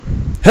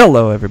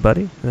Hello,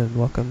 everybody, and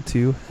welcome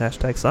to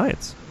Hashtag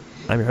Science.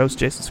 I'm your host,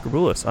 Jason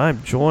Scribulis.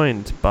 I'm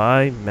joined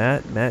by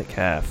Matt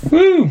Metcalf.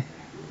 Woo!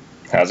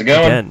 How's it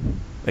going?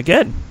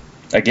 Again.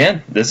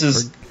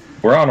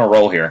 We're on a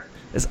roll here.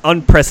 It's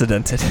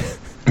unprecedented.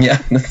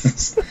 Yeah,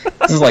 this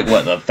is like,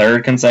 what, the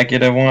third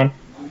consecutive one?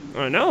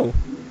 I know.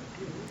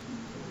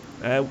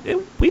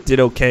 We did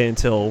okay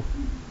until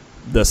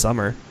the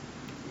summer.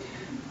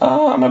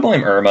 I'm gonna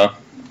blame Irma.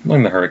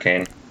 Blame the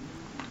hurricane.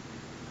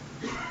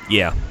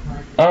 Yeah.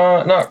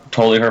 Not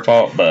totally her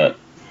fault, but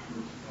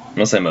I'm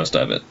gonna say most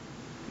of it.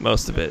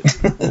 Most of it.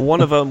 One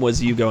of them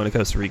was you going to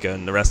Costa Rica,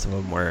 and the rest of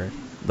them were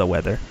the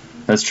weather.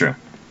 That's true.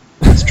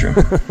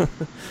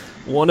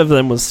 One of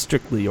them was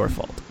strictly your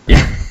fault.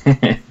 Yeah.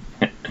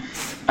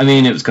 I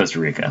mean, it was Costa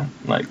Rica.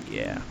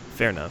 Yeah,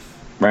 fair enough.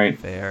 Right?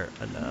 Fair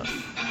enough.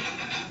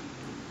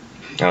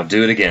 I'll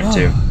do it again,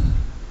 too.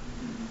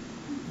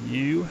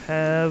 You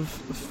have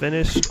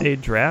finished a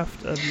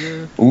draft of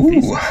your Ooh,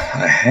 thesis?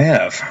 I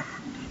have.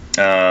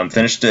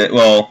 Finished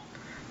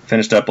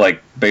up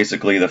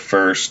basically the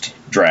first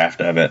draft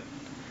of it.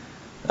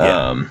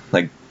 Yeah.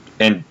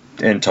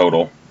 In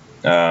total.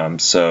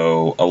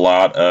 So a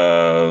lot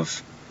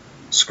of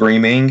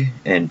screaming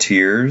and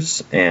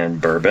tears and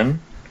bourbon.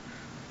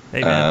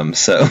 Hey, man.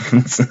 So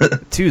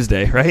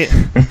Tuesday, right?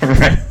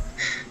 Right.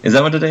 Is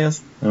that what today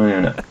is? I don't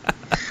even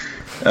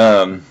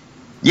know.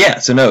 Yeah,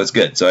 so no, it's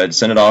good. So I'd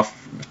send it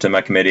off to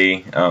my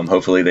committee.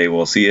 Hopefully they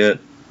will see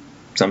it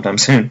sometime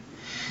soon.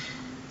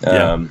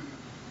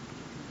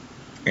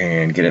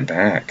 And get it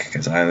back,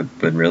 because I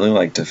would really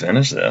like to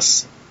finish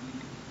this.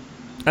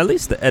 At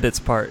least the edits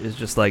part is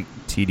just like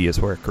tedious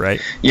work, right?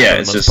 Yeah, For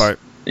the it's most just part,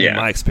 yeah. In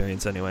my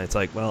experience anyway, it's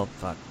like, well,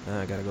 fuck,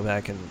 I gotta go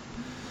back and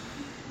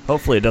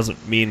hopefully it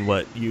doesn't mean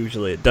what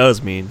usually it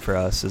does mean for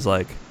us is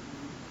like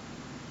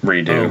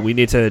Redo. Oh, we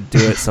need to do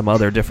it some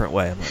other different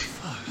way. I'm like,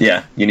 fuck.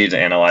 Yeah, you need to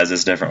analyze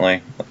this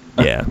differently.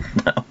 Yeah.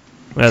 No.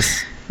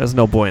 That's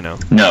no bueno.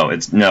 No,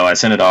 I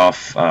sent it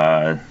off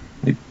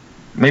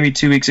maybe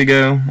 2 weeks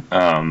ago.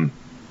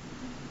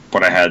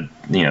 What I had,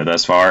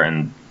 thus far,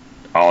 and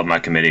all of my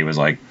committee was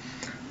like,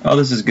 "Oh,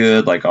 this is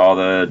good. Like all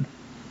the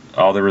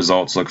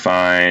results look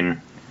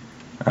fine."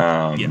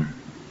 Yeah,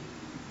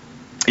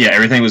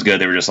 everything was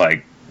good. They were just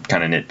like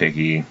kind of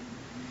nitpicky.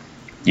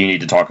 You need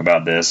to talk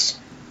about this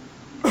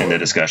in the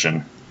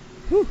discussion.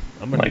 Whew,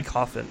 I'm gonna be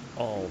coughing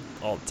all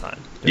the time.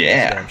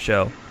 Yeah. Damn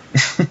show.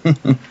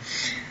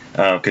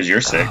 Because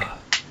you're sick.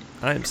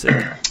 I am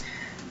sick.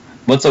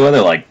 What's the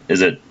weather like?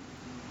 Is it?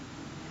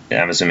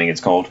 Yeah, I'm assuming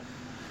it's cold.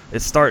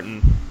 It's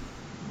starting.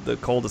 The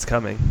cold is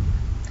coming.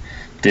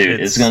 Dude,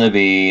 it's going to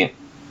be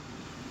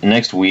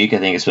next week. I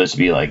think it's supposed to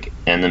be like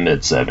in the mid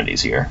 70s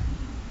here.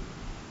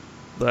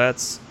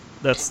 That's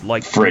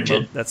like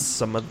frigid. That's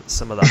some of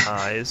the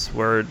highs.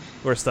 We're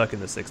stuck in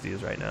the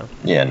 60s right now.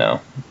 Yeah, no.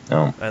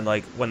 And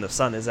like when the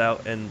sun is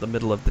out in the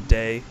middle of the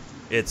day,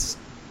 it's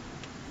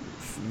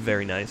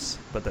very nice.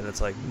 But then it's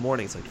like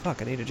morning. It's like,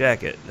 fuck, I need a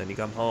jacket. And then you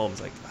come home.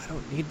 It's like, I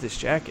don't need this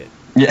jacket.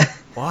 Yeah.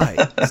 Why?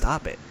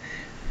 Stop it.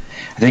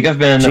 I think I've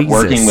been Jesus.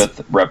 working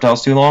with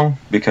reptiles too long,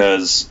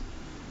 because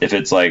if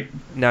it's like...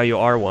 Now you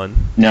are one.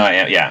 No, I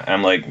am. Yeah,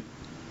 I'm like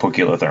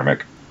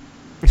poikilothermic.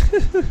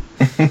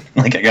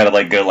 Like I gotta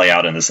like go lay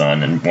out in the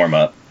sun and warm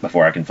up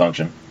before I can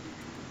function.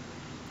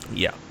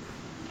 Yeah.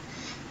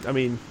 I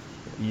mean,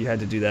 you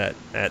had to do that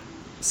at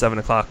 7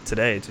 o'clock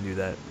today to do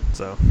that,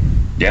 so...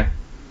 Yeah,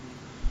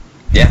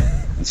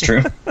 it's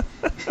true.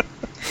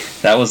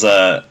 That was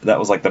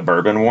like the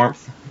bourbon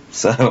warmth.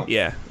 So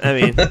yeah, I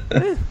mean,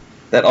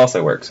 that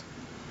also works.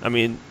 I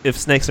mean, if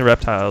snakes and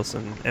reptiles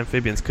and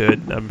amphibians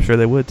could, I'm sure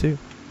they would too.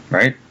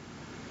 Right?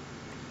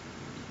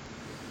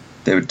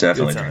 They would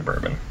definitely drink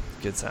bourbon.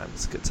 Good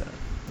times, good time.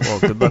 Well,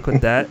 good luck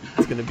with that.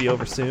 It's going to be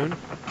over soon.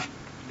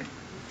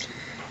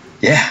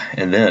 Yeah,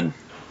 and then.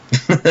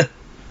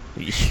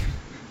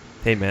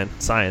 Hey man,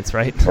 science,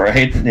 right?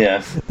 Right?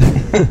 Yeah.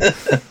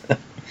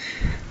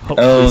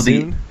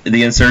 Soon.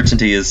 the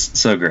uncertainty is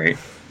so great.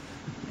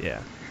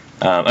 Yeah.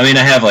 I mean,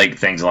 I have like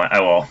things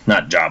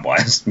not job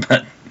wise,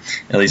 but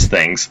at least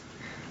things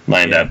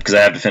lined up, because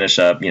I have to finish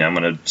up. I'm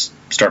going to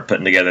start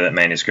putting together that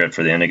manuscript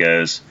for the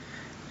indigos,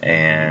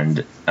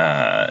 and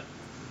a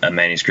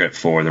manuscript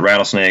for the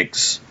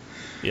rattlesnakes.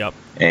 Yep.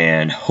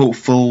 And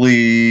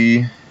hopefully,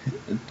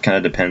 it kind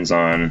of depends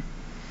on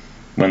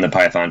when the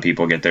Python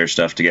people get their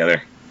stuff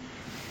together.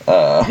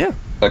 A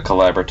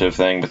collaborative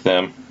thing with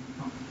them.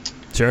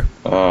 Sure.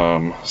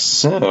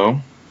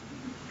 So,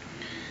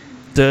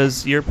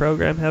 does your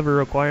program have a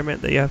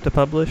requirement that you have to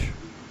publish?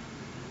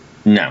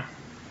 No.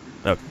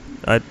 Okay.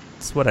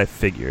 That's what I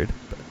figured.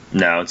 But.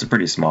 No, it's a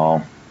pretty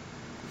small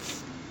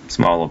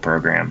little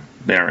program.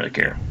 They don't really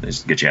care. They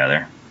just get you out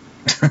of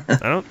there.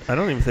 I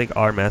don't even think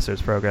our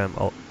master's program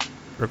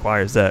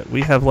requires that.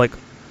 We have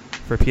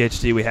for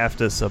PhD we have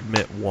to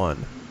submit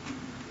one.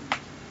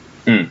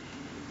 I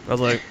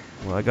was like,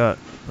 well, I got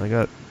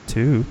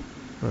 2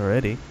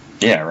 already.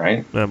 Yeah,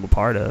 right. That I'm a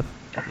part of.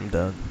 I'm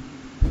done.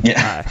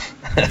 Yeah.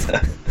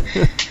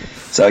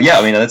 So yeah,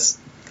 I mean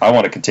I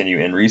want to continue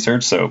in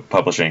research, so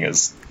publishing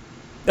is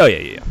Oh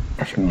yeah.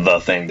 Sure. The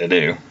thing to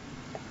do.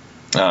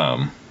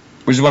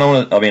 Which is what I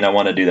want. I mean, I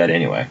want to do that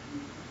anyway.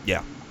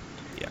 Yeah.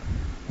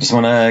 Just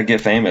want to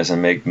get famous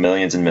and make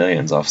millions and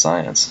millions off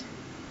science.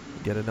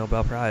 Get a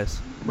Nobel Prize.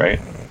 Right.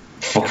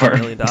 For $1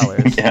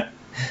 million. Yeah.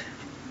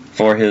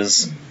 For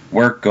his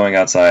work going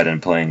outside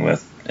and playing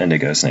with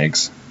indigo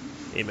snakes.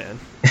 Hey man,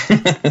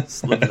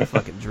 just living the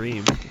fucking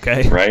dream.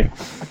 Okay. Right.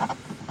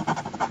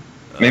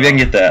 Maybe I can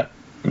get that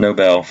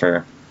Nobel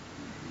for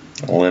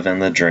living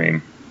the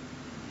dream.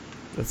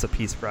 That's a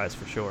Peace Prize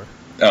for sure.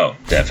 Oh,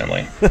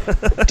 definitely.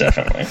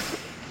 Definitely.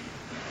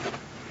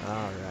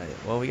 All right.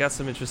 Well, we got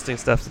some interesting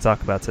stuff to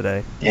talk about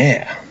today.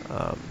 Yeah.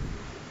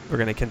 We're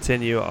going to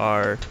continue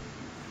our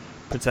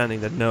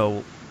pretending to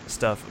know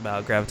stuff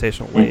about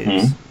gravitational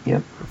waves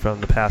Yep.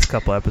 from the past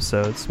couple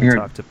episodes. We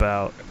talked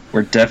about...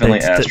 We're definitely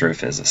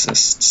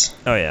astrophysicists.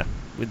 Oh, yeah.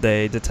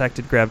 They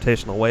detected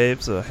gravitational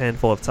waves a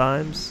handful of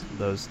times.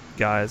 Those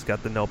guys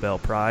got the Nobel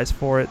Prize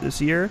for it this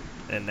year.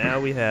 And now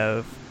we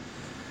have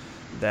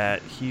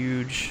that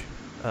huge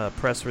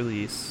press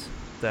release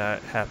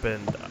that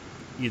happened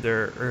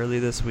either early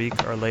this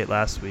week or late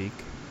last week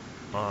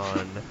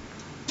on...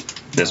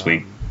 This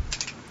week.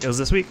 It was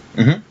this week?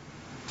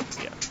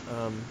 Mm-hmm.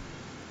 Yeah.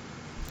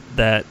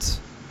 That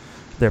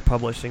they're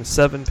publishing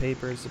 7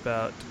 papers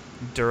about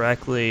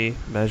directly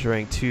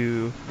measuring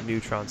 2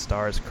 neutron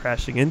stars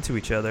crashing into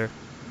each other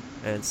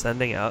and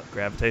sending out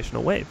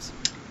gravitational waves.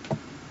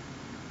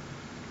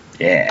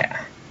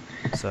 Yeah.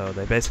 So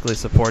they basically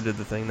supported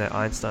the thing that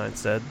Einstein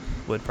said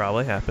would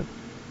probably happen.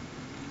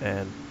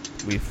 And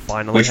we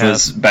finally Which have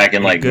was back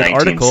in like a good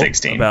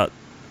 1916. article about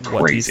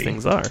what these Crazy.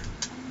 things are.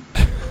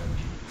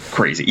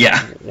 Crazy,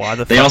 yeah. Why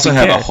the They fuck also we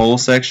have care? a whole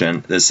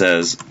section that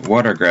says,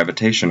 "What are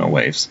gravitational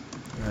waves?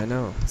 I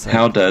know. It's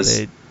How like does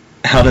they-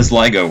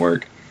 LIGO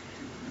work?"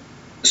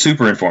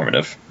 Super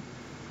informative.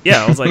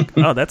 Yeah, I was like,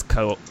 oh, that's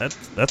cool.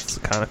 That's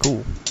kind of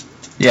cool.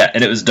 Yeah,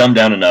 and it was dumbed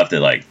down enough that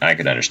like I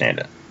could understand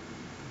it.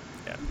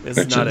 Yeah, this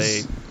is not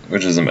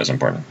which is the most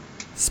important.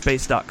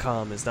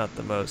 Space.com is not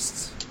the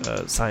most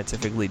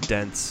scientifically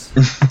dense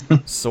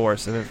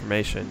source of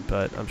information,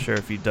 but I'm sure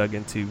if you dug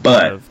into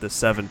one of the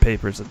 7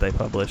 papers that they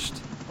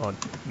published on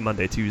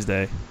Monday,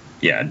 Tuesday.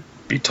 Yeah, I'd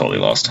be totally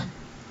lost.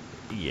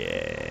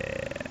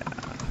 Yeah.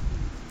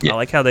 Yeah. I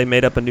like how they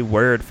made up a new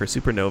word for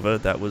supernova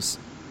that was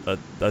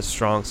a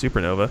strong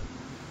supernova.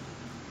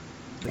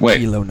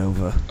 Wait.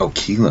 Kilonova. Oh,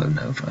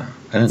 kilonova.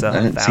 It's I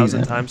didn't see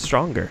 1,000 that. times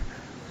stronger.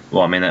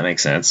 Well, I mean, that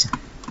makes sense.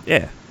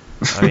 Yeah.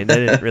 I mean,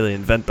 they didn't really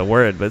invent the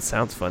word, but it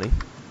sounds funny.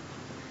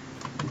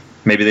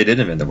 Maybe they did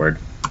invent the word.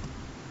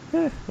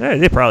 Yeah,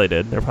 they probably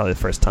did. They're probably the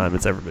first time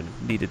it's ever been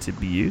needed to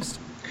be used.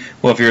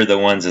 Well, if you're the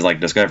ones that's like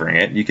discovering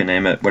it, you can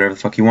name it whatever the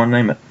fuck you want to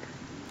name it.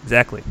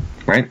 Exactly.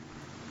 Right?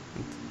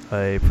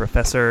 A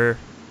professor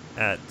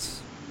at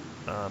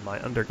my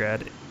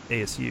undergrad,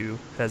 ASU,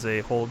 has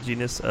a whole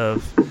genus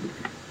of,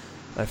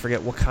 I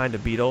forget what kind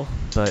of beetle,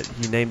 but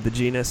he named the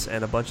genus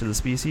and a bunch of the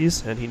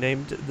species, and he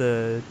named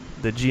the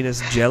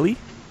genus Jelly,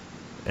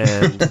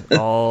 and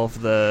all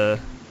of the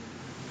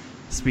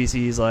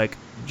species like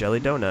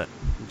Jelly Donut,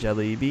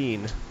 Jelly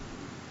Bean,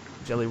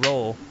 Jelly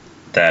Roll.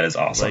 That is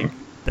awesome. Like,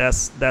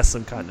 that's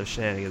some kind of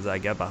shenanigans I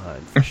get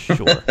behind, for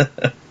sure.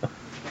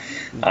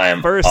 I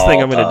am First all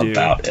thing I'm going to do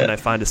about when it. I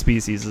find a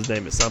species is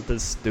name it something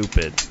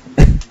stupid.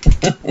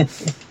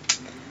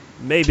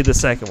 Maybe the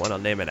second one I'll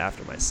name it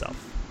after myself.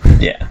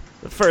 Yeah.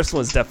 The first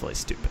one's definitely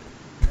stupid.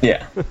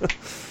 Yeah.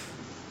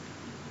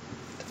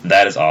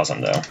 That is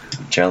awesome, though.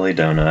 Jelly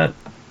Donut.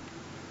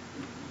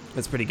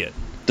 It's pretty good.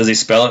 Does he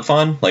spell it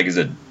fun? Like, is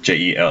it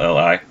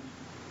Jelli?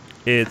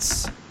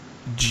 It's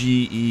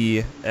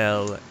Gelae.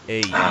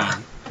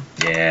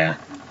 Yeah.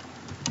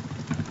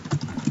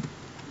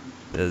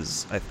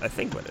 Is I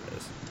think what it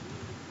is.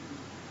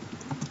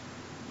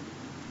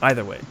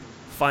 Either way,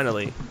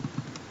 finally,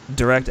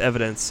 direct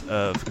evidence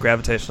of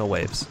gravitational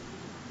waves.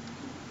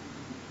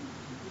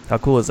 How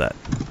cool is that?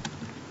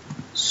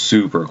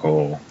 Super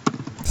cool.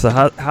 So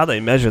how they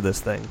measure this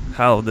thing,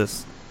 how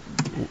these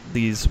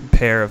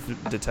pair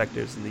of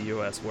detectors in the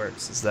U.S.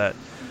 works, is that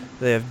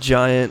they have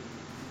giant,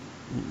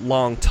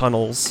 long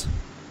tunnels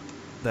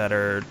that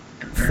are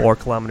 4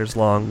 kilometers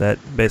long that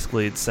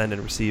basically send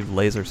and receive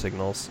laser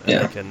signals. And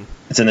Yeah. they can,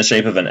 It's in the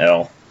shape of an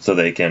L, so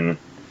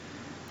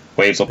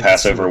waves will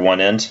pass over one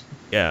end,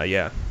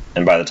 yeah.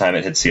 and by the time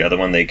it hits the other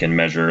one, they can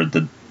measure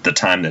the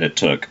time that it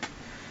took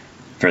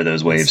for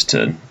those waves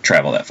to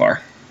travel that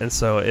far. And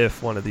so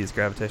if one of these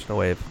gravitational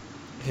wave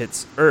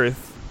hits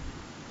Earth,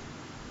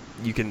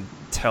 you can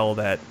tell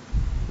that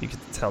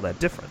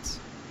difference,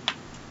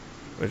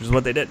 which is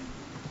what they did.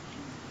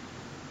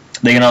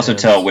 They can also And-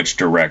 tell which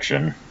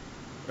direction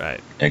Right.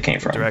 it came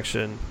from,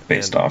 Direction.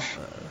 based and, off.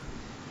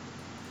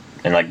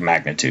 And like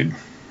magnitude.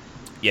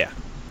 Yeah.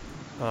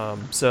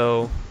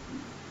 So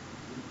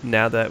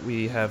now that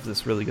we have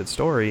this really good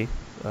story,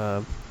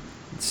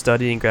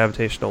 studying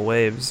gravitational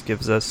waves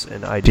gives us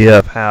an idea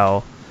of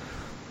how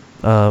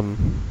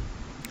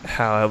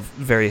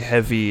very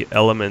heavy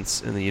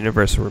elements in the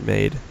universe were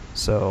made.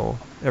 So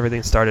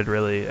everything started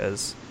really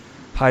as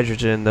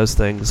hydrogen, those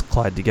things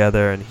collide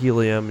together, and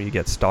helium, you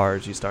get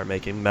stars, you start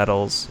making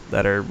metals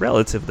that are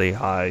relatively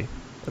high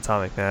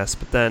atomic mass,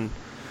 but then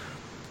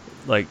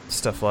like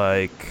stuff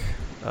like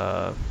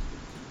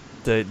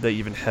the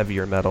even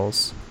heavier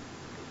metals,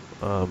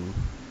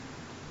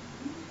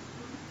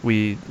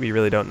 we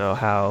really don't know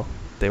how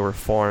they were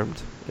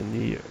formed in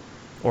the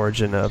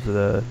origin of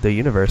the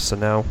universe, so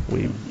now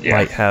we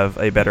might have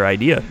a better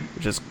idea,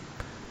 which is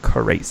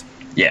crazy.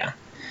 Yeah.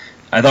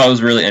 I thought it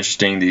was really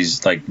interesting,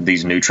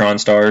 these neutron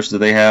stars that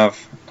they have,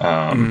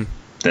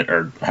 that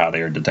are how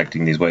they are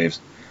detecting these waves,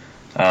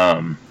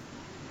 were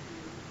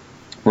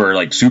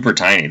like super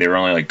tiny. They were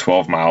only like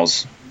 12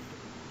 miles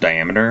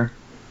diameter.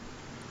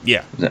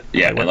 Yeah.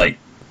 Like,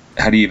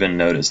 how do you even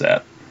notice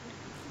that?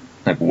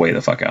 Like, way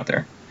the fuck out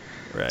there.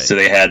 Right. So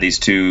they had these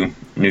two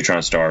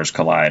neutron stars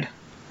collide.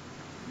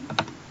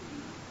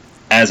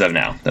 As of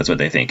now, that's what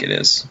they think it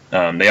is.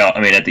 At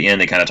the end,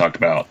 they kind of talked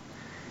about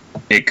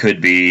it could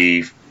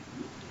be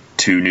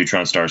two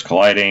neutron stars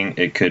colliding.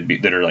 It could be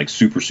that are like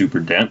super, super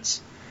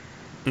dense.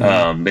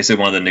 Mm-hmm. They said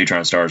one of the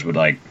neutron stars would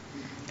like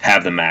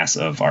have the mass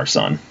of our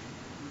sun.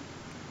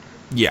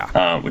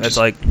 Yeah, which is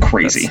like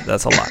crazy.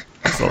 That's a lot.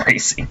 That's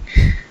crazy.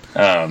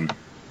 But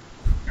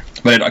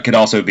it could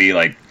also be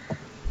like,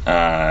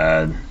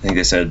 I think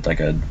they said like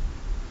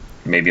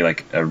maybe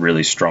like a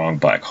really strong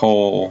black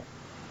hole,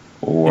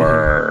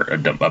 or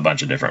a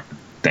bunch of different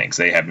things.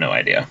 They have no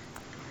idea.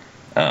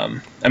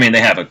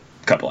 They have a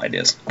couple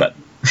ideas, but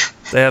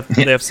they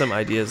have some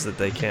ideas that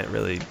they can't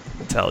really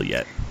tell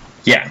yet.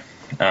 Yeah.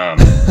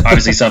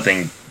 Obviously,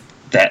 something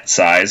that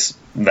size,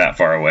 that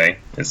far away,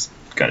 is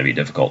going to be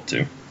difficult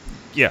to.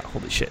 Yeah.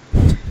 Holy shit.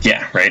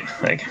 Yeah. Right.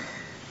 Like.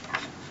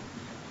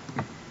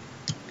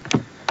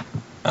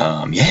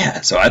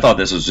 Yeah. So I thought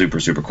this was super,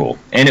 super cool,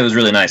 and it was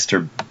really nice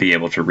to be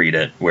able to read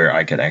it where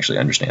I could actually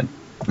understand.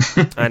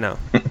 I know.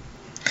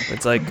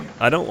 It's like,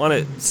 I don't want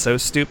it so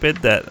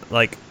stupid that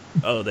like,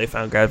 oh, they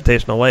found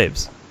gravitational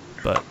waves,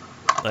 but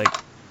like,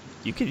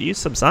 you could use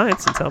some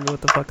science and tell me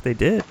what the fuck they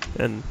did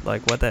and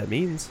like what that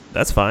means.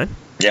 That's fine.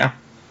 Yeah.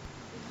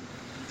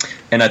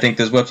 And I think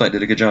this website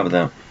did a good job of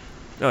that.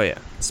 Oh yeah,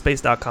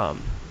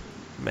 space.com.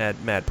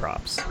 Mad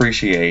props.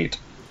 Appreciate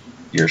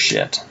your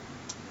shit.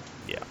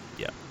 Yeah.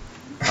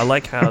 I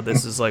like how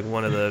this is like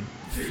one of the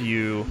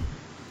few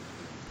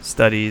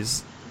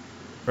studies,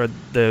 or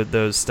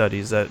those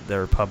studies that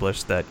were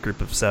published, that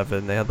group of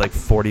 7, they had like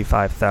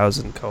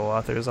 45,000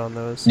 co-authors on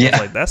those. Yeah. I was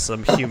like, that's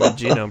some Human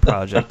Genome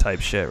Project type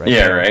shit right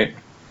yeah, there. Right.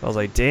 I was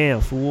like, damn,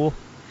 fool.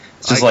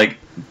 It's just like,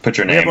 put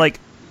your name. We have like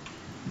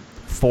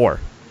 4,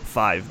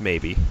 5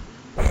 maybe.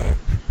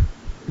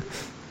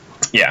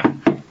 Yeah.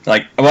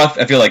 Like, well,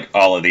 I feel like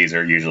all of these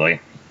are usually...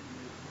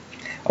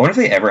 I wonder if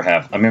they ever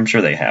have... I'm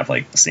sure they have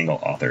like single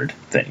authored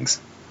things.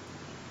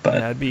 But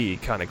that'd be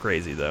kind of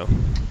crazy though.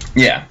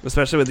 Yeah.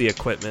 Especially with the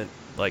equipment.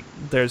 Like,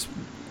 there's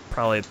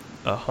probably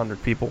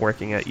 100 people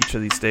working at each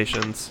of these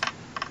stations,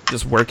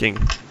 just working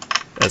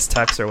as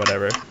techs or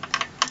whatever.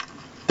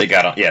 They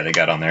got on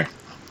there.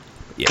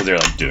 Yeah. Because they're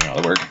like doing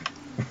all the work.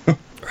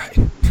 Right.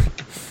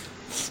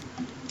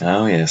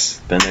 Oh yes,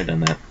 been there,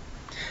 done that.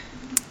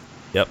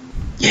 Yep.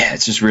 Yeah,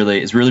 it's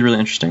really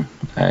interesting.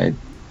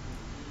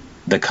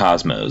 The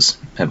cosmos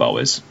have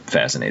always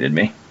fascinated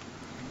me.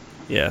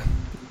 Yeah.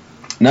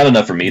 Not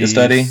enough for me to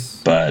study,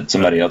 but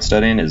somebody else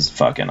studying is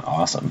fucking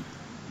awesome.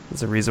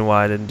 There's a reason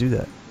why I didn't do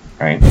that.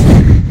 Right.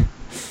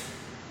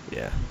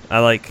 Yeah. I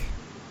like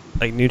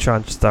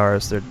neutron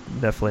stars. They're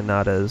definitely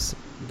not as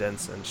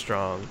dense and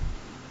strong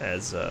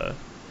as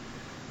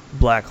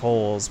black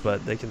holes,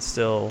 but they can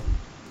still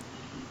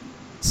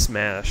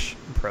smash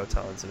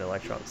protons and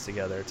electrons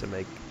together to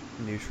make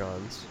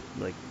neutrons,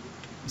 like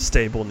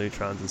stable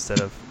neutrons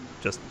instead of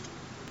just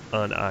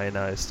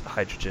unionized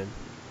hydrogen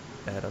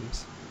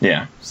atoms.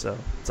 Yeah. So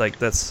it's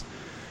like it's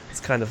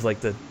kind of like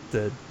the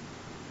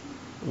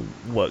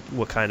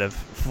what kind of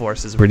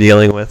forces we're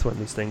dealing with when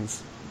these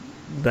things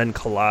then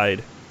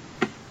collide.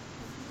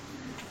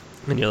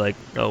 And you're like,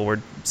 oh,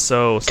 we're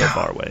so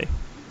far away.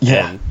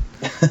 Yeah.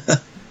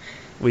 And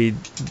we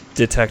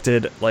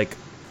detected like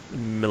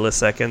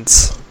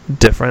milliseconds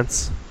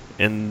difference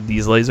in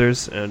these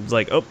lasers, and it's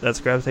like, oh, that's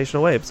a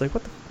gravitational wave. It's like,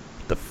 what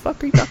the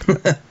fuck are you talking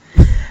about?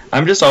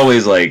 I'm just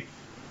always like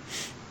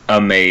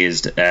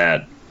amazed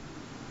at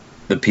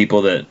the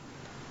people that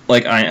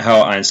like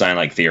how Einstein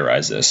like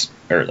theorized this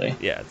early.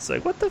 Yeah, it's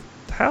like,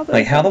 how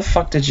the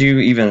fuck did you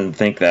even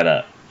think that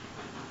up?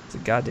 It's a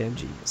goddamn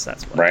genius.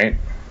 That's what. Right.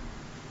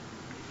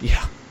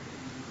 Yeah.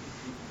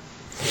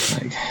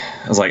 Like,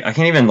 I was like, I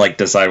can't even like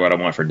decide what I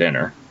want for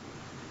dinner.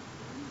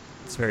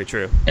 It's very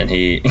true. And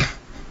he's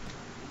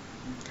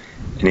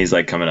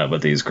like coming up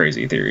with these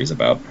crazy theories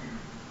about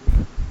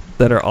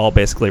that are all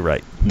basically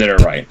right. That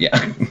are right.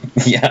 Yeah.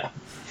 Yeah.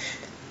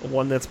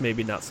 One that's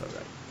maybe not so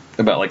right.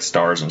 About like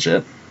stars and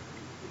shit.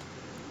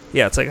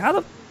 Yeah, it's like, how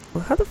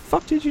the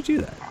fuck did you do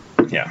that?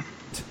 Yeah.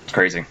 It's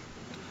crazy.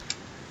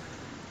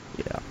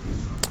 Yeah.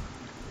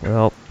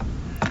 Well,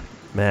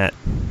 Matt,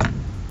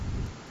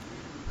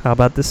 how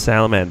about this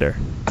salamander?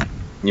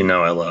 You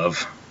know I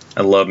love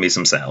me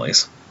some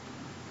Sallies.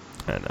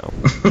 I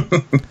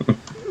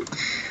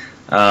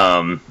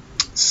know.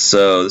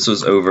 So this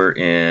was over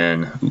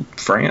in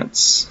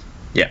France.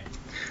 Yeah.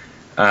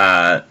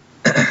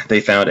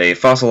 They found a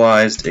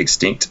fossilized,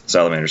 extinct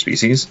salamander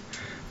species.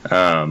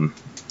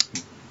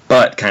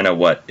 But kind of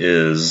what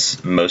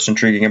is most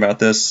intriguing about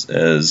this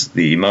is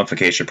the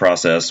mummification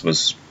process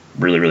was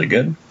really, really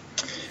good.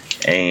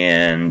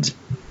 And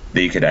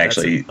they could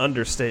actually... That's an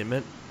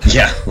understatement.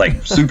 Yeah,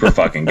 like super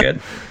fucking good.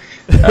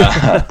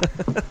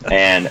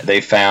 And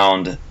they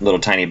found little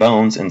tiny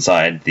bones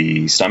inside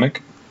the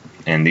stomach.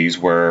 And these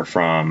were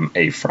from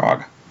a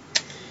frog.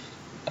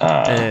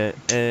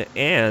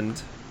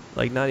 And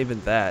like, not even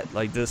that.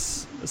 Like,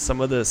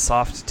 some of the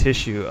soft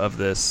tissue of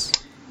this...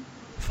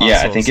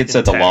 Yeah, I think it's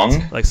at the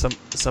lung. Like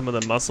some of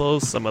the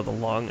muscles, some of the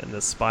lung, and the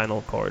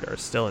spinal cord are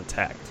still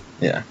intact.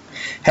 Yeah,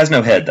 has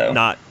no head though.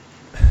 Not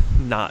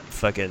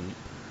fucking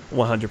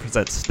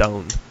 100%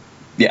 stone.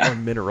 Yeah, or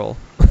mineral.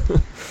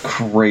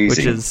 Crazy.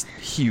 Which is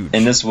huge.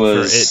 And this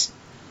was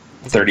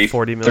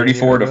 34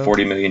 to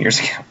 40 million years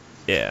ago.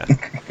 Yeah.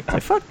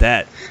 Like, fuck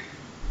that.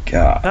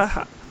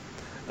 God.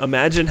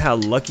 Imagine how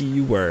lucky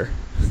you were.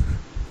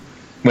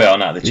 Well,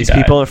 not that These you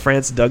died. people in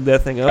France dug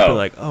that thing up. Oh. They're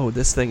like, oh,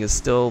 this thing is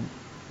still.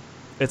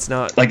 It's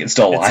not. Like it's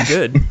still alive. It's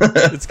good.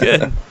 It's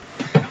good.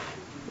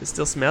 It's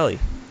still smelly.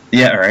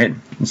 Yeah, right.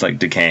 It's like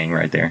decaying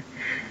right there.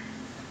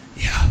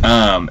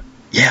 Yeah.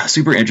 Yeah,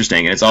 super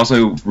interesting. And it's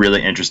also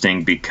really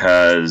interesting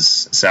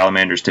because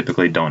salamanders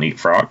typically don't eat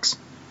frogs.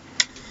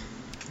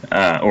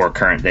 Or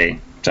current day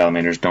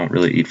salamanders don't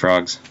really eat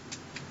frogs.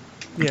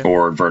 Yeah.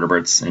 Or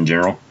vertebrates in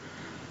general.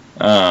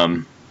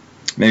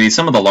 Maybe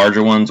some of the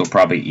larger ones will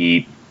probably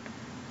eat.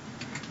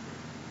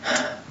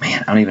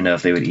 Man, I don't even know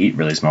if they would eat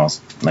really small,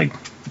 like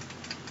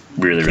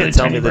really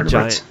tiny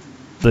vertebrates.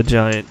 The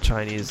giant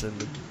Chinese and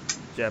the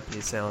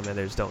Japanese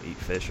salamanders don't eat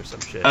fish or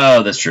some shit.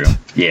 Oh, that's true.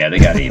 Yeah, they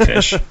gotta eat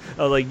fish.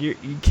 Oh, like you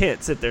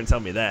can't sit there and tell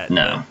me that.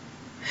 No,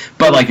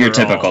 but like your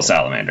typical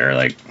salamander,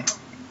 like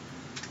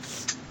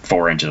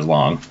 4 inches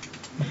long.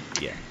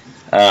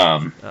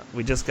 Yeah.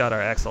 We just got our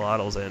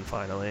axolotls in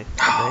finally.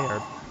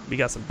 We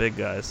got some big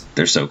guys.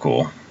 They're so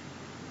cool.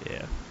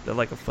 Yeah, they're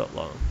like a foot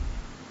long.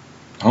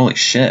 Holy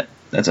shit,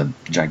 that's a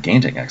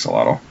gigantic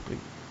axolotl.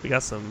 We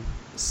got some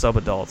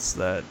subadults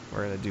that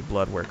we're gonna do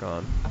blood work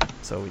on.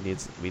 So we need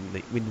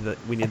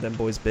them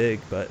boys big,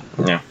 but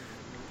yeah.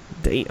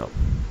 Damn.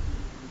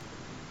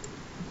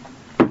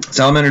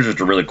 Salamanders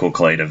are a really cool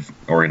clade of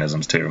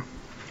organisms too.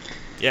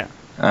 Yeah.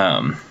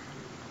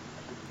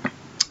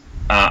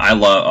 I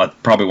love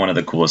probably one of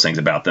the coolest things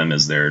about them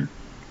is their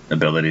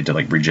ability to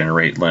like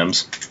regenerate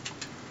limbs.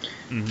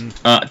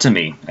 Mm-hmm. To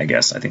me, I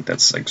guess I think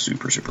that's like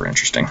super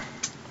interesting.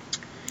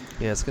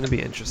 Yeah, it's gonna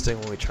be interesting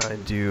when we try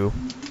and do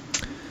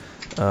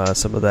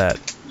some of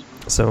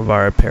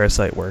our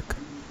parasite work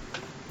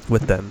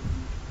with them.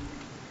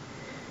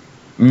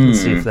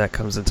 See if that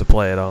comes into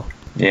play at all.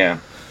 Yeah.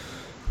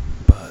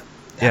 But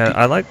yeah,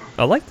 I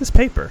like this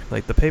paper.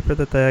 Like the paper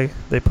that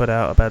they put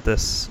out about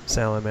this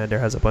salamander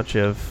has a bunch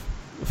of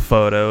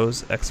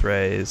photos,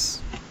 X-rays.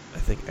 I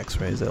think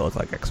X-rays. They look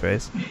like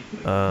X-rays.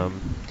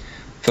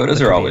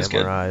 Photos are always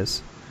MRIs.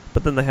 Good.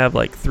 But then they have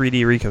like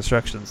 3D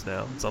reconstructions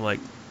now. So I'm like,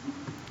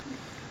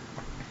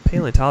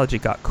 paleontology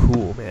got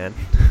cool, man.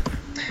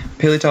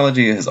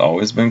 Paleontology has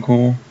always been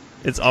cool.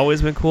 It's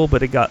always been cool,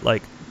 but it got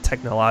like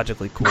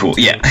technologically cool. Cool,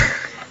 too. yeah.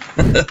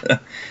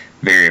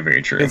 Very,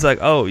 very true. It's like,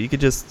 oh, you could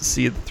just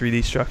see the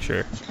 3D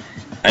structure.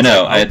 I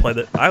know. I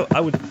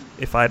would,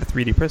 if I had a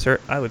 3D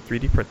printer, I would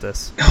 3D print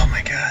this. Oh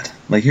my god!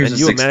 Like here's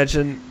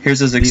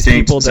this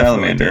extinct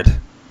salamander.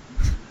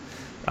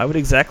 I would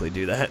exactly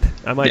do that.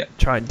 I might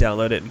try and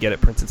download it and get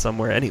it printed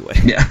somewhere anyway.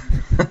 Yeah.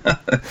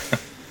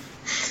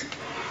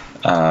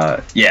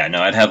 Yeah.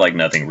 No, I'd have like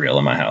nothing real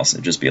in my house.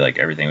 It'd just be like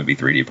everything would be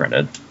 3D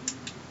printed.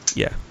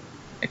 Yeah.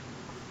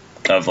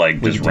 Of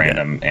like just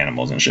random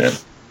animals and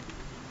shit.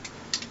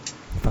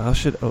 File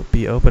should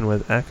be open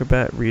with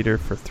Acrobat Reader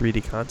for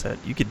 3D content.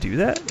 You could do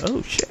that?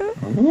 Oh, shit.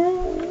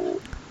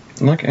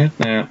 Look at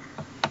that.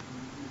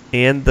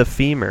 And the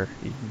femur.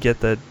 You can get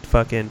the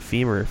fucking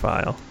femur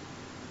file.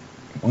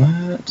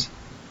 What?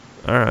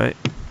 Alright.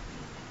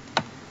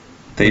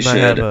 They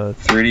should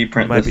 3D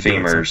print the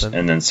femurs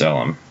and then sell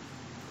them.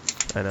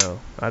 I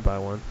know. I'd buy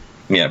one.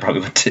 Yeah, I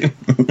probably would too.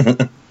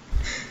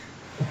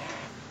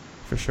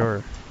 For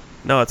sure.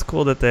 No, it's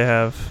cool that they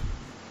have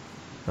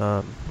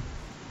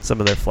some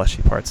of their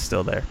fleshy parts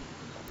still there.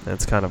 And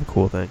it's kind of a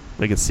cool thing.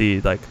 We can see,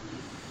 like,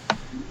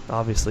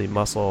 obviously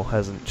muscle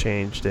hasn't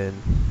changed in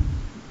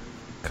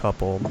a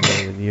couple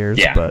million years.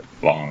 Yeah, but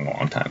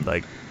long time.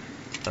 Like,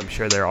 I'm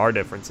sure there are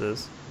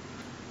differences.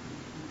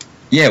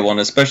 Yeah, well, and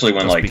especially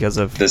when, just like, because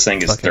of this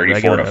thing is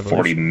 34 to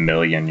 40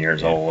 million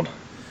years old.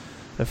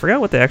 I forgot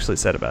what they actually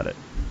said about it.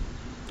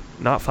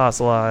 Not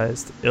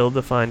fossilized,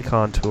 ill-defined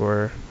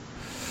contour.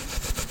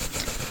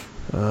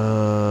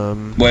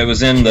 Well, it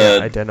was in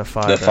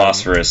the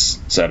phosphorus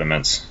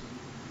sediments.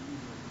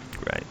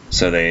 Right.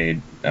 So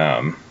they,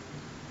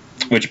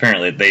 which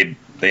apparently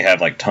they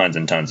have like tons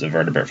and tons of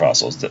vertebrate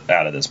fossils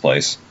out of this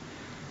place.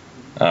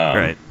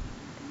 Right.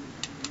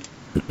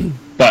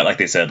 But like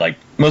they said, like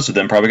most of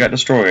them probably got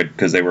destroyed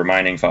because they were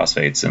mining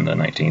phosphates in the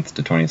 19th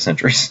to 20th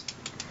centuries.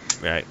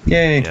 Right.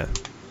 Yay.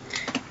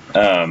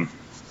 Yeah.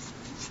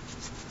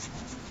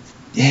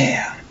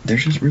 Yeah, they're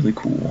just really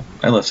cool.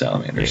 I love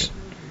salamanders.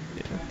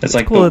 Yeah. It's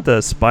like cool that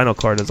the spinal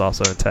cord is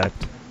also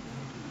intact,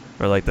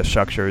 or like the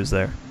structure is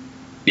there.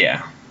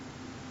 Yeah.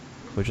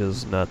 Which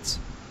is nuts.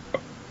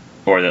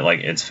 Or that like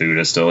its food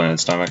is still in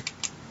its stomach.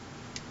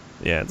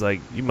 Yeah, it's like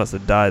you must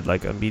have died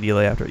like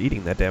immediately after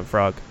eating that damn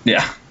frog.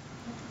 Yeah.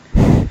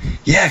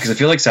 Yeah, because I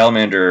feel like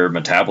salamander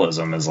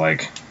metabolism is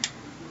like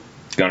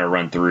gonna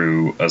run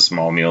through a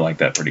small meal like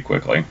that pretty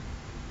quickly.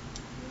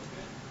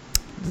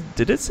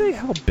 Did it say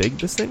how big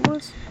this thing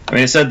was? I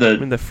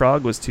mean, the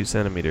frog was 2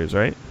 centimeters,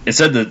 right? It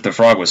said that the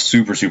frog was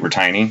super, super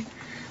tiny.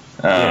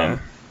 Yeah.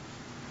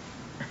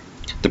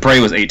 The prey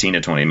was 18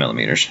 to 20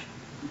 millimeters.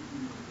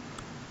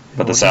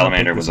 But the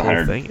salamander was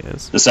 100.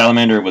 The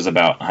salamander was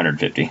about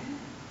 150.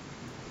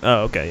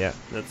 Oh, okay, yeah.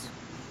 That's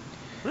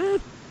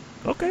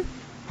okay.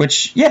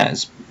 Which, yeah,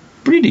 is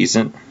pretty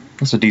decent.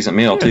 That's a decent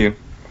meal too.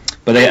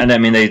 But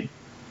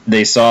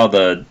they saw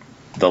the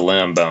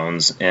limb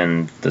bones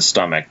in the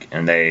stomach,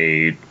 and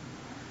they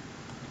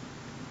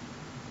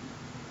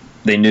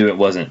knew it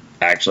wasn't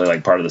actually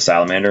like part of the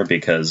salamander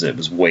because it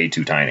was way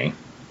too tiny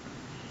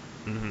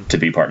to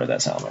be part of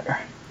that salamander.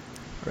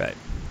 Right.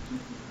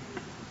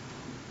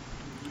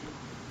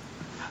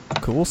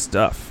 Cool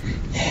stuff.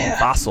 Yeah.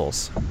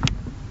 Fossils.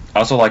 I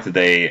also like that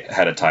they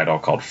had a title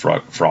called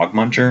Frog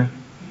Muncher.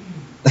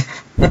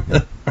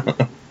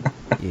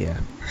 Yeah.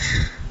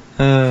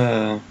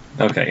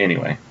 Okay,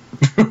 anyway.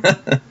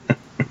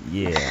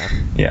 Yeah.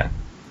 Yeah.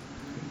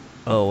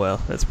 Oh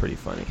well, that's pretty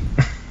funny.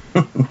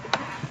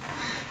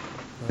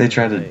 They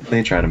try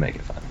to make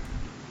it fun.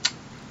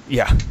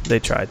 Yeah, they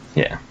tried.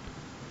 Yeah.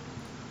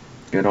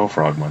 Good old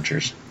Frog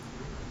Munchers.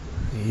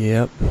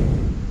 Yep.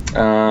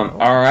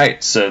 All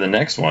right, so the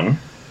next one.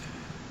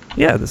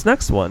 Yeah, this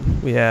next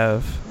one we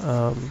have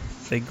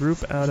a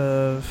group out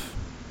of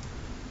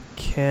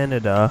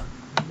Canada.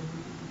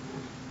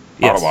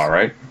 Ottawa,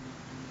 right?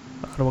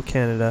 Ottawa,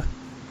 Canada.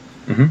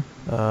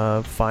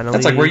 Mm-hmm. Finally,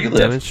 that's like where you live.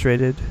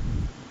 Demonstrated.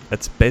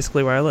 That's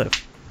basically where I live.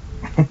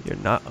 You're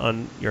not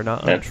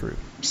untrue.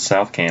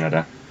 South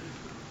Canada.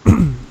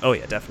 Oh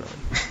yeah,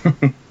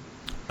 definitely.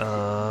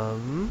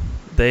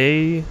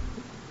 They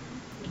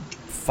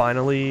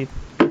finally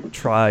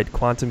tried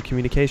quantum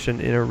communication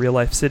in a real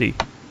life city,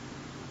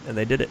 and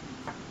they did it.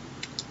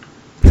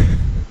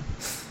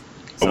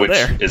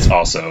 Which is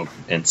also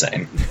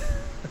insane.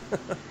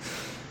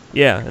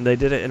 Yeah, and they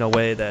did it in a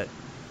way that,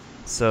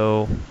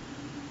 so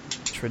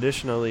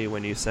traditionally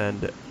when you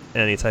send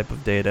any type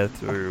of data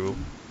through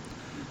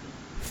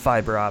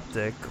fiber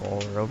optic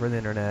or over the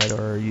internet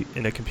or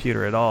in a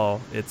computer at all,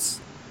 it's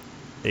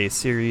a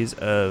series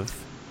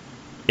of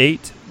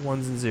 8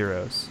 ones and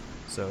zeros.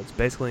 So it's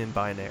basically in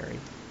binary.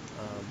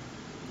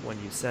 When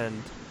you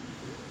send,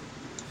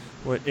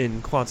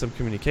 in quantum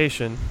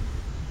communication,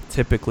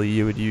 typically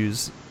you would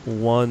use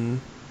the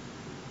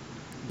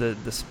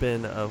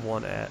spin of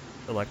one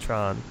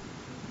electron,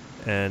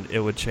 and it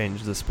would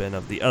change the spin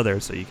of the other,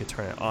 so you could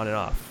turn it on and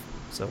off.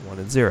 So 1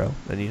 and 0.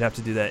 Then you'd have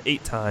to do that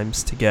 8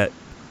 times to get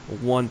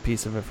one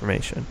piece of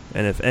information.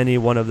 And if any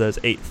one of those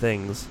 8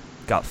 things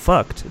got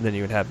fucked, then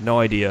you would have no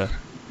idea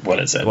what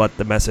it said, what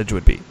the message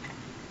would be.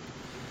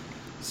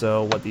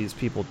 So what these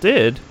people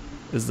did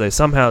is they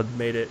somehow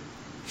made it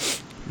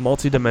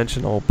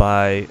multidimensional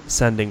by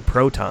sending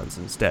protons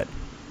instead.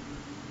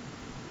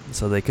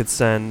 So they could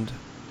send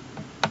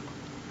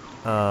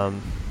a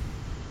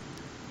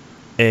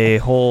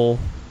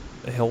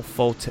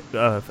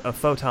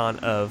photon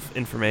of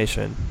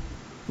information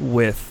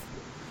with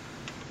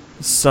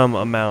some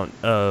amount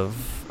of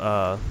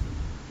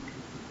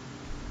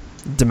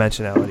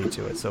dimensionality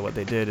to it. So what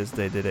they did is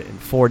they did it in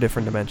 4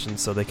 different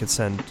dimensions, so they could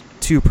send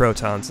 2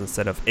 protons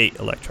instead of 8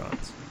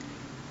 electrons.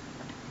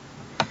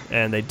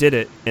 And they did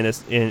it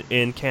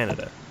in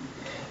Canada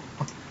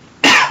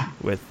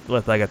with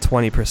like a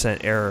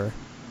 20% error,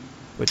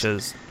 which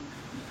is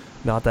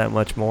not that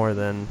much more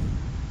than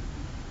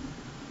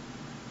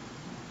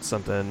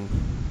something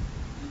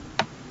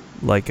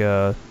like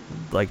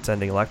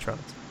sending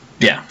electrons.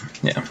 Yeah.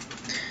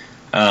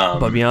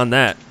 But beyond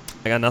that,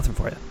 I got nothing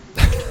for you.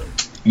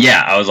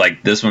 Yeah, I was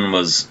like, this one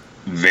was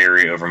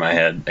very over my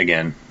head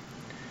again.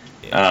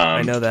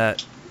 I know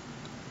that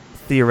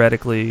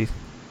theoretically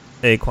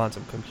a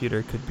quantum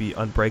computer could be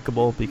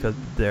unbreakable because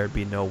there'd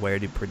be no way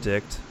to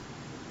predict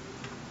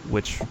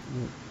what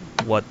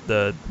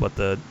the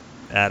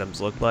atoms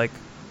look like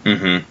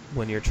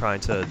when you're trying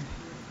to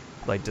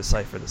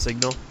decipher the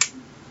signal.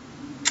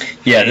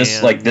 Yeah,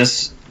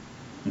 this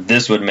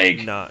would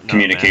make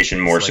communication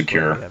more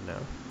secure. We have now.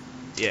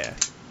 Yeah.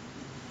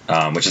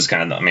 Which is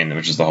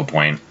which is the whole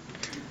point.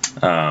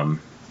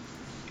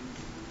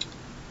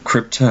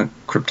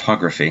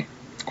 Cryptography,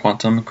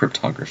 quantum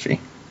cryptography.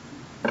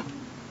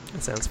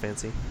 That sounds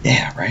fancy.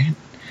 Yeah, right.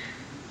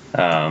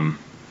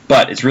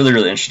 But it's really,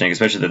 really interesting,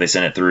 especially that they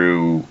sent it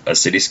through a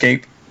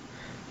cityscape,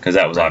 because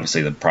that was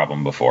obviously the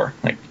problem before.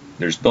 Like,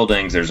 there's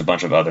buildings, there's a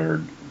bunch of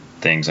other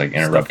things like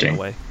interrupting.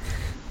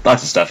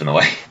 Lots of stuff in the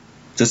way.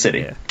 It's a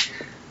city.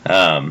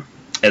 Yeah.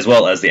 As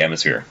well as the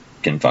atmosphere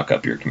can fuck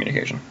up your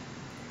communication.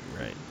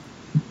 Right.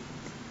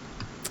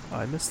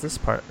 I missed this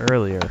part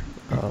earlier.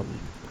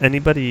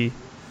 Anybody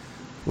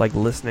like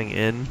listening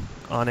in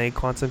on a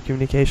quantum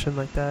communication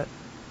like that?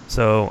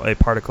 So a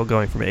particle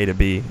going from A to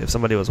B, if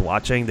somebody was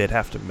watching, they'd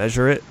have to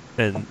measure it,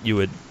 and you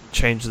would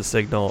change the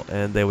signal,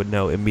 and they would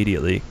know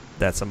immediately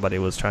that somebody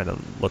was trying to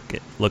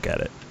look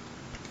at it.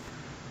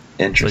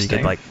 Interesting. So you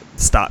could like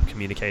stop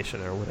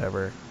communication or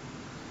whatever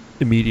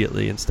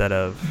immediately instead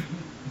of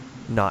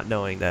not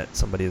knowing that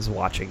somebody is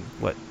watching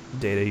what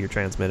data you're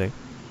transmitting,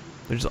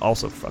 which is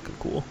also fucking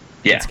cool.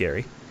 Yeah. And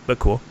scary, but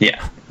cool.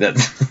 Yeah.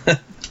 That's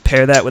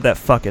Pair that with that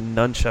fucking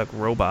nunchuck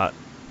robot.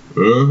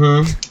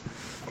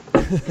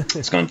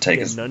 It's going to take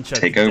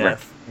nunchuck over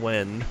death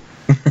when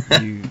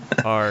you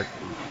are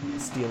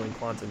stealing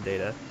quantum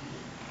data.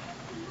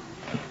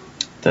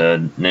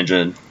 The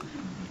ninja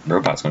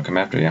robot's going to come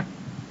after you.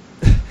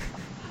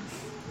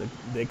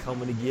 They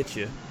coming to get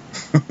you.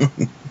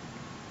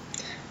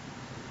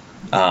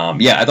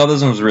 Yeah, I thought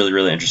this one was really,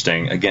 really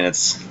interesting. Again,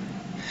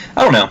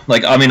 I don't know.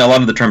 Like, I mean, a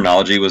lot of the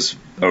terminology was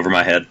over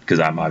my head because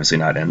I'm obviously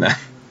not in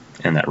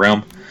that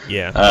realm.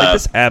 Yeah, like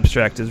this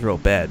abstract is real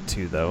bad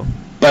too, though.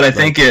 But I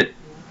think it,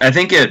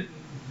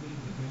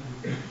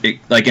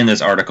 like in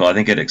this article, I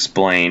think it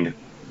explained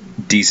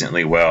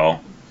decently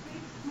well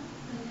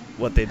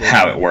what they did,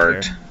 how it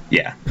worked.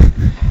 Yeah.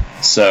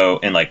 So,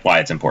 and like why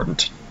it's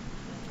important.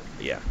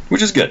 Yeah.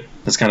 Which is good.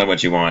 That's kind of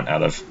what you want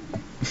out of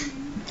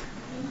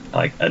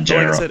like a like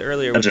I said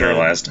earlier, a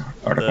generalized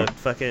article. The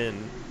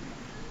fucking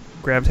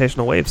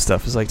gravitational wave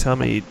stuff is like, tell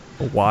me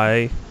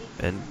why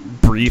and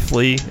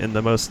briefly in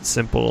the most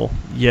simple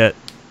yet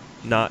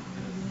not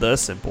the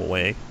simple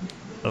way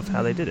of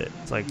how they did it.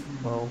 It's like,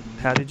 well,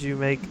 how did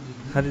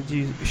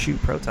you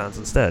shoot protons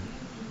instead?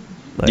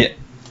 Like, yeah.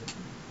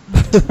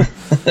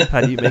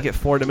 How do you make it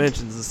 4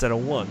 dimensions instead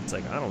of 1? It's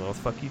like, I don't know what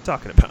the fuck are you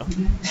talking about.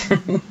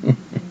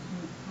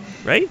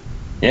 Right?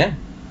 Yeah.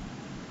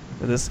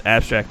 This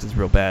abstract is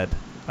real bad.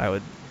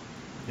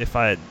 If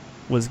I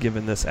was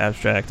given this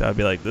abstract, I'd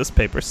be like, this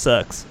paper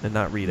sucks, and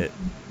not read it.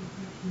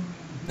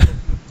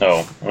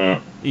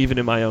 Oh. Even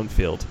in my own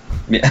field.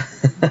 Yeah.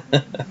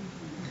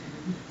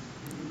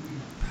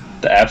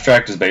 The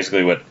abstract is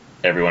basically what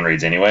everyone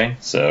reads anyway,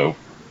 so.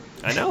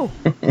 I know.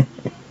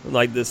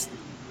 Like, this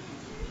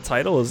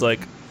title is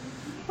like,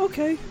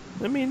 okay,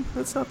 I mean,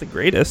 it's not the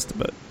greatest,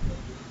 but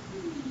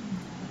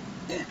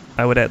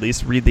I would at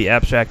least read the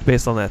abstract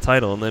based on that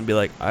title and then be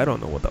like, I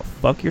don't know what the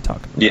fuck you're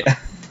talking about.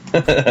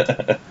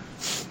 Yeah.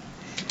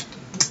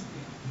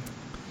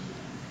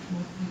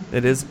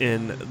 It is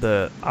in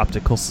the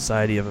Optical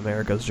Society of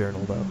America's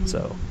journal, though,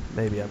 so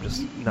maybe I'm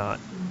just not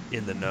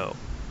in the know.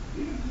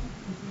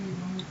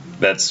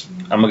 I'm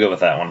gonna go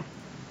with that one.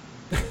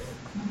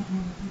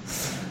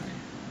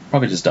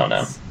 Probably just don't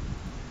know.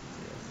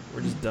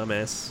 We're just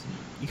dumbass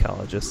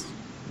ecologists.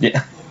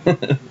 Yeah.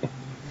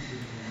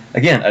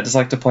 Again, I just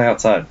like to play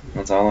outside.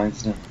 That's all I like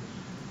to do.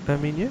 I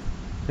mean, yeah.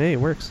 Hey, it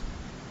works.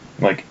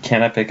 Like,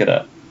 can I pick it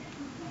up?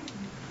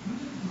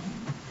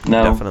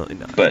 No. Definitely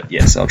not. But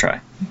yes, I'll try.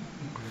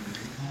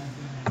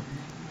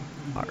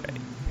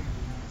 Alright.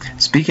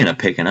 Speaking of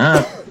picking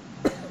up.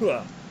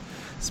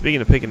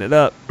 Speaking of picking it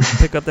up,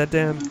 pick up that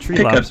damn tree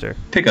lobster.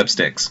 Pick up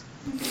sticks.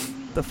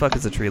 The fuck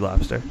is a tree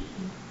lobster?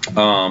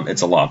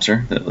 It's a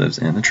lobster that lives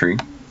in a tree.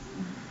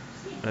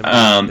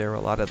 I mean, there are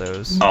a lot of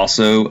those.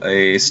 Also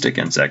a stick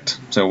insect,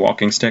 so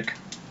walking stick.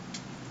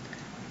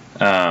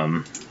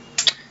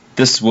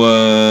 This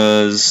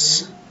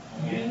was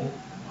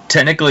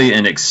technically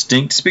an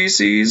extinct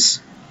species.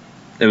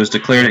 It was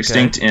declared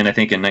extinct in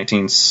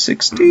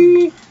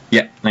 1960.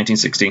 Yeah,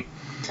 1960.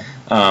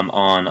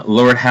 On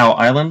Lord Howe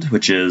Island,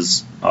 which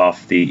is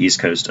off the east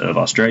coast of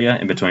Australia,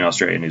 in between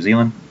Australia and New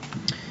Zealand.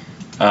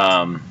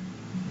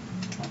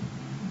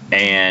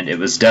 And it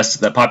was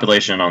the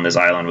population on this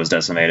island was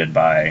decimated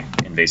by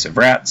invasive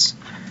rats,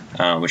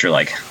 which are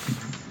like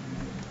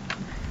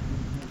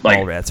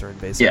all rats are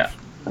invasive. Yeah,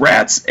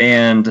 rats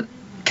and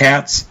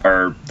cats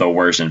are the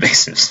worst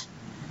invasives.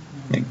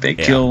 They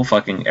kill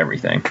fucking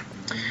everything.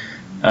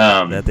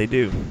 That they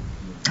do.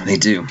 They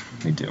do.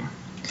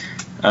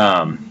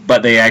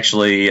 But they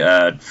actually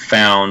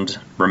found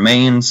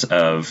remains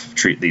of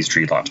these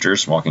tree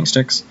lobsters, walking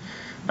sticks,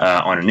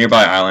 on a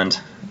nearby island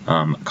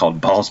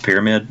called Ball's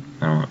Pyramid.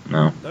 I don't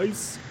know.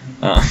 Nice.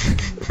 Why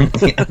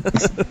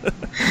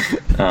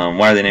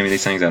are they naming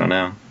these things? I don't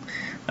know.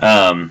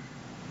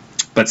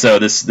 But so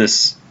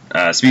this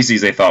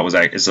species they thought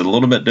is a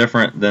little bit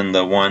different than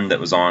the one that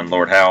was on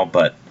Lord Howe,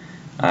 but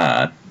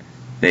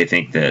they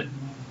think that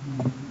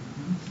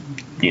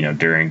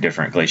during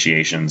different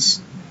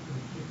glaciations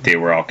they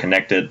were all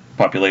connected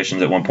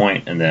populations at one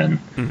point and then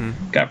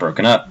got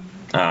broken up,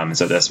 and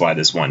so that's why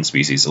this one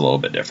species is a little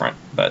bit different.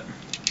 But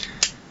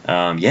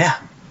yeah,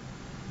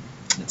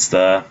 it's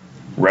the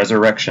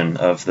resurrection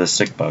of the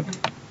stick bug.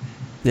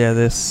 Yeah,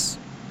 this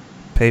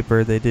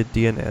paper, they did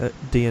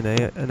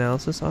DNA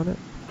analysis on it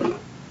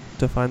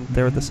to find that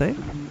they were the same?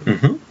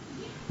 Mm-hmm.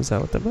 Is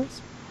that what that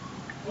was?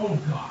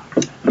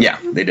 Yeah,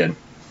 they did.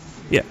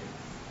 Yeah.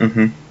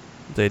 Mm-hmm.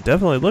 They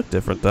definitely look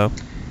different, though.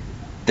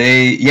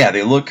 They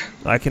look...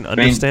 I can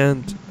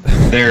understand...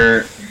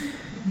 they're...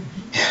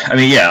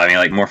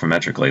 like,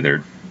 morphometrically,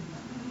 they're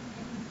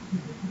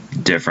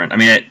different. I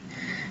mean,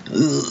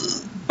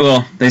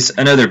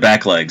 I know their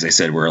back legs, they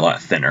said, were a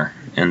lot thinner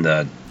in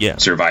the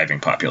surviving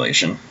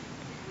population.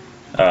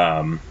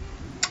 That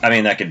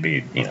could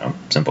be,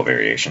 simple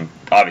variation.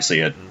 Obviously,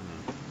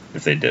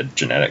 if they did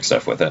genetic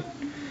stuff with it.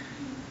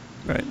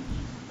 Right.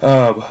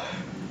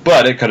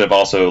 But it could have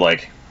also,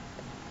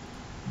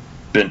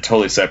 been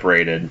totally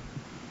separated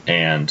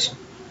and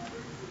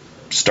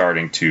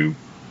starting to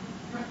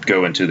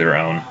go into their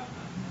own.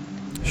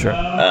 Sure.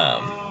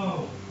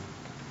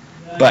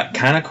 But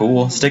kind of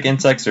cool. Stick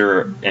insects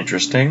are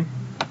interesting.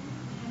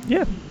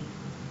 Yeah.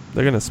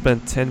 They're going to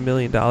spend $10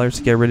 million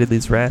to get rid of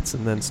these rats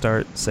and then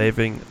start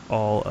saving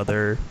all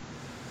the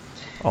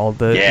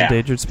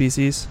endangered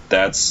species.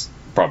 That's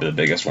probably the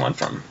biggest one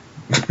from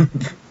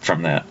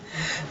that.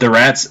 The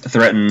rats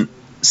threaten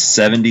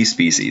 70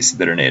 species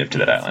that are native to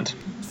that island.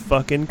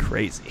 Fucking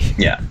crazy.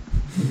 Yeah.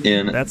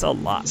 That's a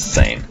lot.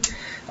 Insane.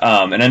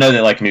 And I know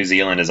that New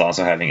Zealand is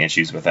also having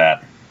issues with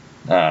that.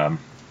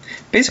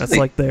 Basically, that's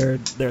like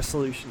their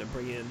solution to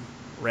bring in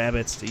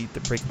rabbits to eat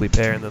the prickly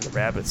pear, and then the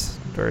rabbits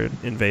are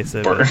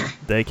invasive. And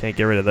they can't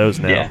get rid of those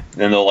now. Yeah.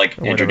 Then they'll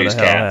introduce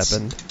cats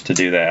to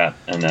do that,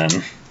 and then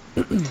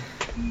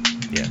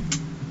yeah,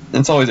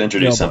 it's always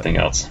introduce something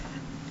else.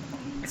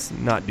 Let's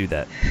not do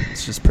that.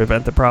 Let's just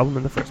prevent the problem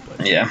in the first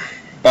place. Yeah,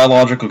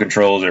 biological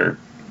controls are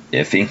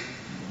iffy.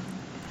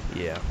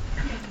 Yeah.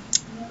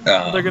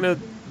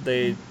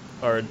 They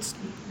are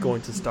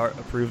going to start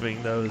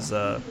approving those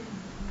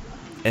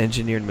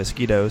engineered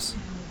mosquitoes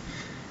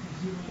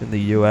in the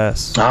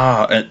U.S.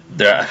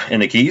 In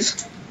the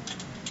Keys?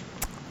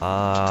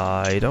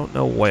 I don't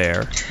know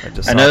where.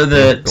 I know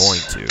that going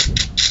to.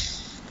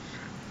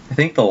 I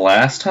think the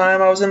last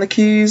time I was in the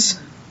Keys,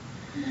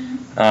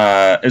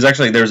 it was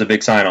actually, there was a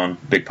big sign on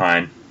Big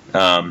Pine,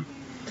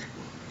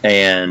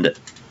 and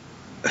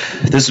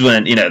this is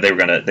when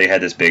they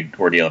had this big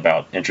ordeal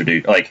about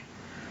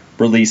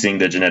releasing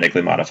the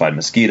genetically modified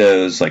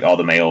mosquitoes, all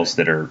the males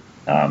that are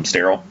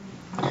sterile.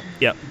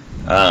 Yep.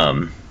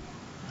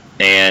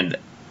 And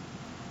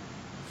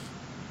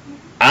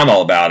I'm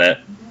all about it.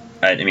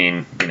 I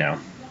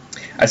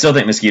still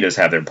think mosquitoes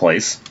have their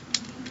place.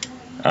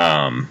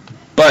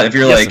 But if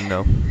you're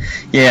no.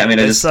 Yeah, they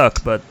just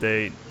suck, but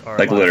they are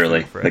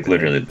literally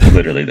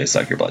they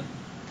suck your blood.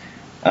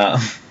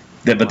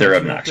 But they're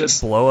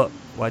obnoxious. Blow up.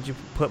 Why'd you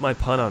put my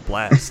pun on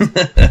blast?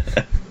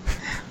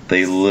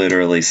 They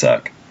literally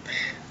suck.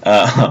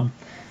 And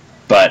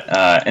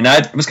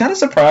I was kind of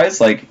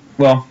surprised,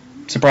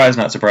 surprised,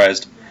 not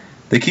surprised.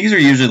 The Keys are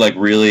usually I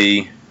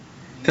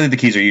feel like the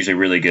Keys are usually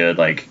really good,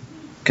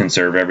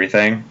 conserve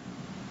everything.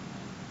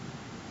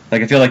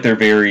 I feel like they're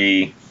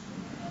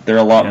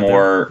a lot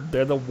more...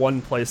 They're the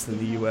one place in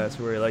the U.S.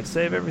 where you're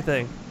save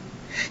everything.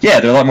 Yeah,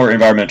 they're a lot more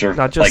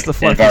not just the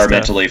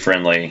environmentally stuff.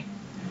 Friendly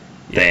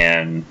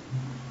than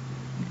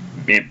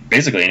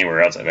basically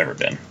anywhere else I've ever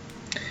been.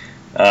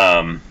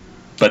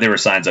 But there were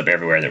signs up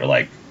everywhere that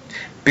were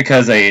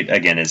because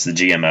it's the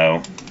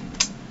GMO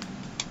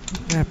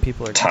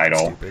people are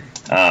title. Stupid.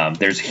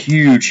 There's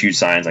huge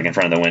signs in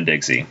front of the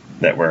Winn-Dixie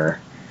that were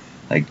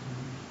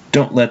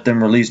don't let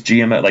them release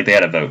GMO. They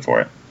had a vote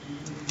for it.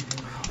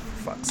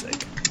 For fuck's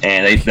sake.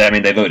 And they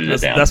voted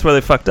it down. That's where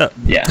they fucked up.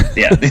 Yeah.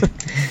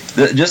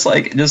 Just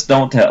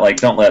don't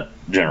let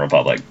general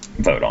public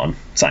vote on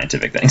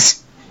scientific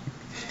things.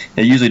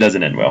 It usually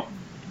doesn't end well.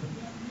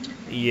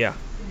 Yeah.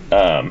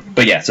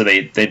 But yeah, so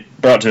they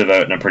brought it to a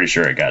vote, and I'm pretty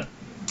sure it got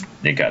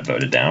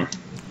voted down.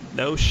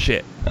 No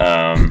shit.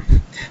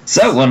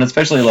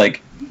 Especially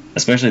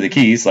the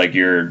Keys,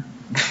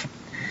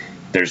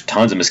 there's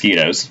tons of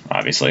mosquitoes,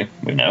 obviously,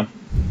 we know.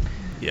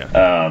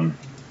 Yeah.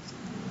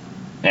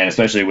 And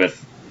especially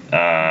with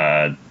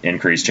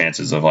increased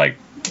chances of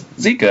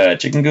Zika,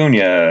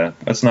 chikungunya,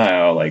 West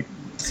Nile,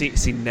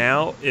 See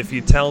now, if you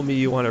tell me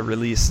you want to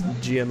release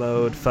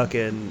GMO'd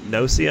fucking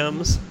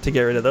no-see-ums to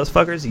get rid of those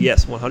fuckers,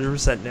 yes,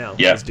 100% now.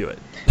 Yeah. Let's do it.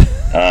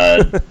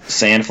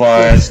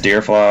 Sandflies,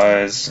 deer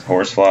flies,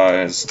 horse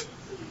flies,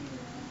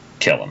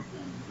 kill them,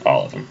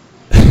 all of them.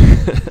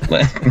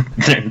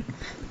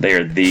 They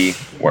are the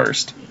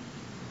worst.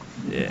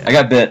 Yeah. I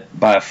got bit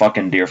by a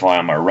fucking deer fly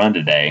on my run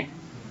today.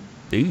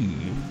 Ooh.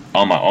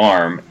 On my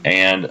arm,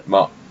 and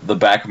the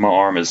back of my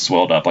arm is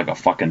swelled up like a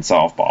fucking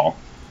softball.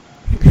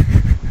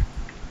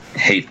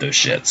 Hate those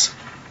shits.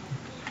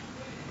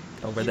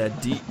 Over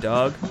that deep,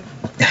 dog.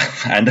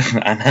 I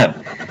know.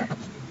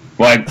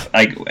 Well,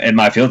 in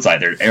my field site,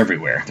 they're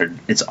everywhere.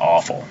 It's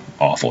awful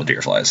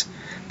deer flies.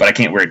 But I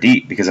can't wear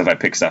DEET because if I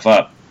pick stuff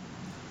up,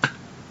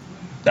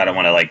 I don't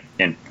want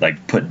to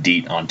put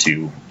DEET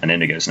onto an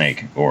indigo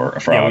snake or a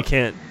frog.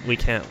 Yeah, we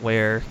can't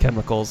wear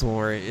chemicals when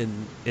we're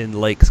in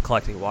lakes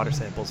collecting water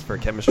samples for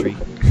chemistry.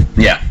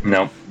 Yeah,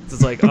 no.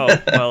 It's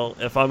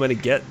if I'm gonna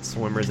get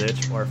swimmer's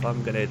itch or if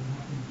I'm gonna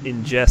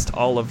ingest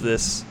all of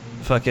this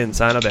fucking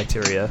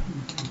cyanobacteria.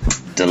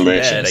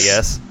 Delicious. Bad, I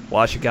guess.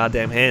 Wash your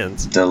goddamn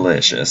hands.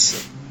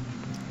 Delicious.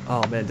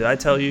 Oh man, did I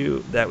tell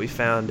you that we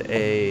found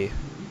a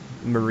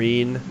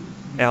marine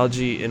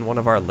algae in one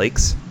of our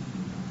lakes?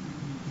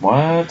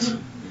 What?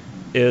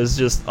 It was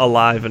just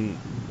alive and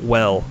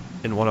well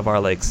in one of our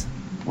lakes.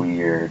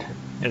 Weird.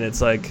 And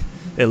it's like,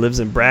 it lives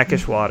in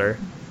brackish water.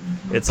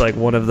 It's like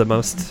one of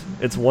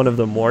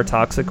the more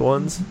toxic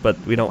ones, but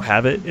we don't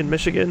have it in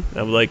Michigan.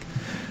 I'm like,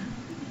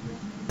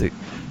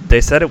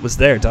 they said it was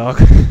there,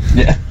 dog.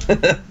 Yeah.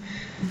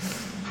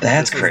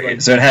 That's crazy.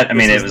 Like, so it had, I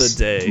mean, it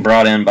was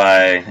brought in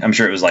by, I'm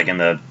sure it was like in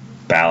the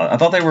ballast. I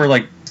thought they were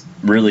like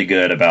really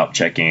good about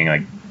checking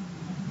like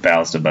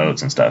ballast of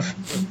boats and stuff.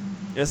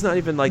 It's not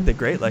even like the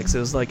Great Lakes. It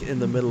was like in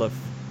the middle of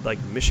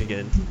like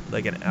Michigan,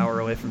 like an hour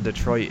away from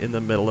Detroit, in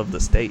the middle of the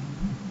state.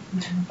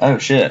 Oh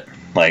shit!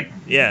 Like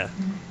yeah,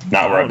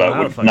 not where a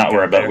boat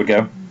would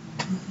go.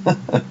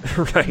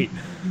 Right.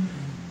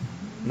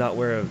 Not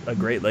where a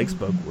Great Lakes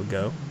boat would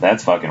go.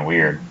 That's fucking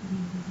weird.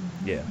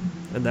 Yeah,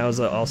 and that was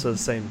also the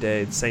same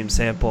day, the same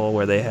sample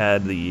where they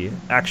had the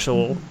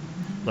actual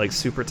like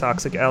super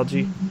toxic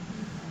algae.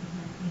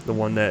 The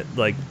one that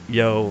like,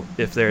 yo,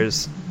 if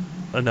there's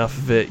enough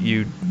of it,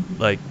 you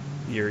like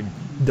your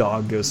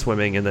dog goes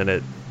swimming and then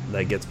it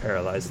like gets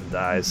paralyzed and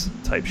dies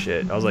type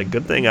shit. I was like,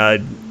 good thing I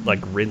like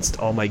rinsed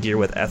all my gear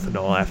with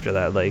ethanol after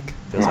that lake.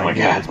 Oh my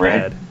god,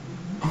 right?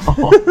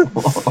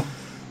 I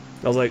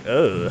was like,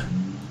 ugh.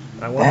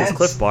 I want this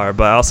Cliff Bar,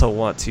 but I also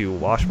want to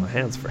wash my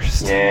hands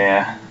first.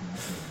 Yeah.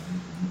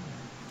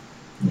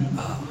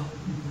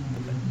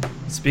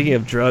 Speaking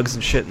of drugs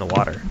and shit in the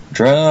water.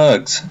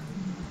 Drugs.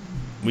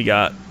 We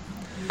got.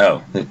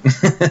 Oh.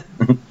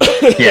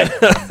 Yeah.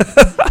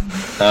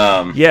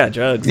 Yeah,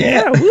 drugs.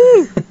 Yeah.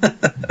 Woo.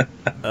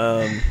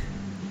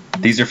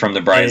 These are from the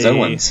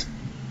bryozoans.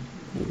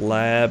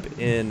 Lab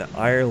in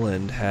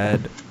Ireland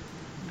had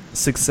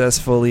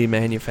successfully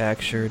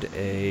manufactured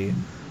a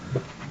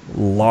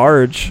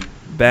large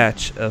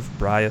batch of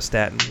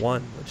Bryostatin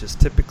 1, which is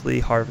typically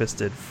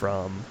harvested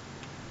from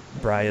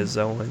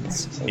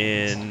bryozoans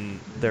in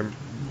their.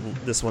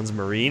 This one's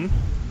marine.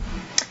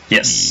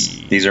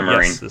 Yes, these are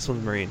marine. Yes, this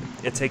one's marine.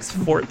 It takes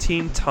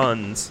 14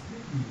 tons,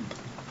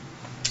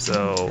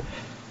 so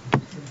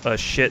a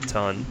shit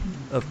ton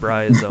of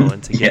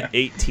bryozoan to get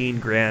 18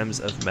 grams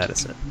of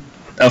medicine.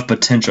 Of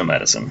potential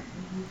medicine.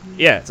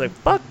 Yeah, it's like,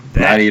 fuck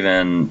that. Not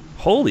even...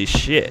 Holy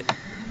shit.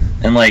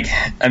 And like,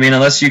 I mean,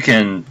 unless you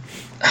can...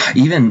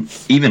 Even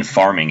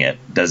farming it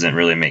doesn't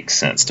really make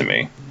sense to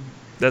me.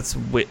 That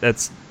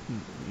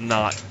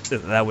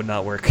would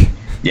not work.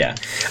 Yeah,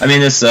 I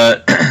mean this.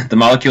 The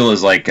molecule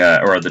is like,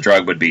 or the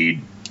drug would be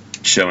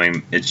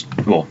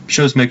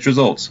shows mixed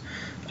results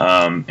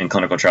in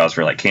clinical trials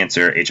for like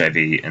cancer, HIV,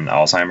 and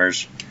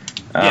Alzheimer's.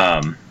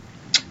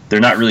 They're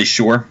not really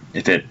sure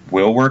if it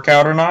will work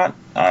out or not.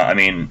 I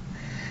mean,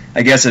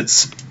 I guess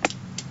it's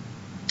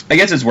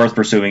worth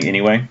pursuing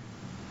anyway.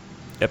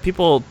 Yeah,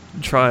 people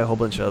try a whole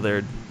bunch of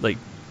other like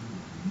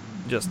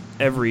just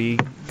every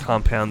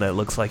compound that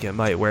looks like it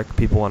might work.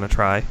 People want to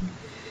try.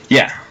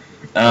 Yeah.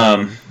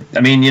 I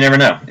mean, you never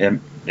know.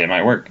 It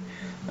might work.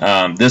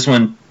 This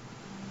one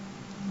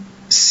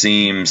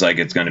seems like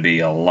it's going to be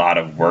a lot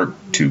of work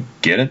to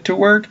get it to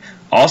work.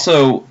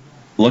 Also,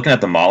 looking at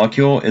the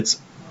molecule,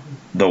 it's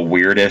the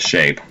weirdest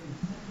shape.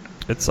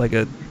 It's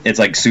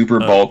like super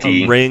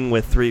bulky. A ring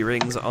with 3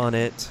 rings on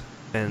it,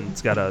 and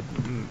it's got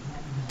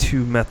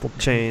 2 methyl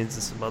chains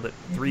and some other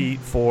 3,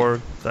 4,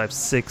 5,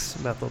 6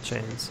 methyl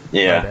chains.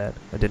 Yeah. My bad.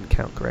 I didn't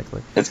count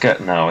correctly. It's got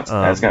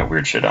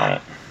weird shit on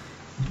it.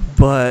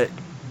 But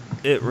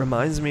it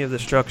reminds me of the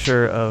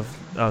structure of,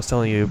 I was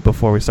telling you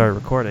before we started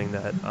recording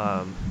that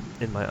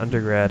in my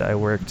undergrad I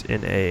worked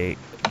in a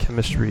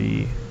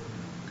chemistry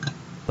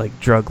like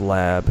drug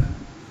lab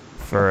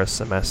for a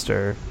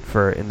semester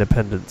for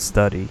independent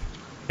study,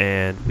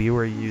 and we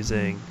were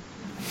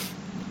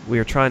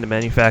trying to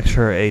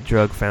manufacture a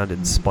drug found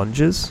in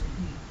sponges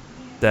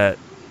that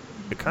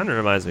it kind of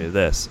reminds me of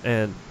this.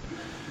 And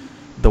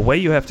the way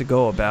you have to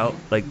go about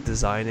like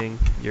designing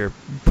your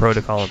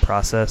protocol and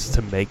process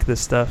to make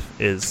this stuff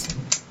is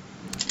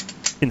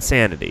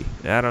insanity.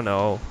 I don't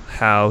know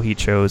how he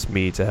chose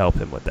me to help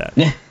him with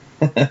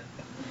that.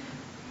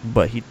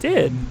 But he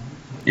did.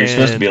 You're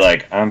supposed to be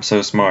like, I'm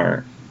so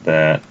smart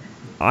that...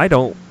 I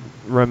don't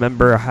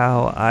remember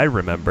how I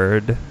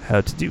remembered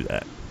how to do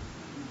that.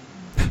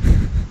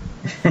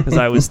 Because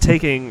I was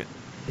taking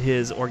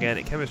his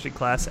organic chemistry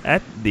class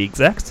at the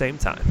exact same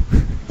time.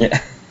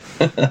 Yeah.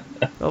 I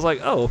was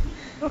like, oh,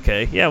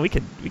 okay, yeah, we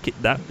could,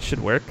 that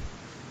should work.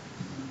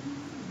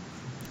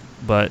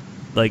 But,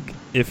 like,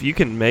 if you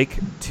can make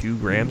 2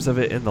 grams of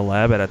it in the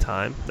lab at a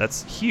time,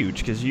 that's huge,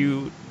 because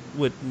you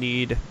would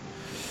need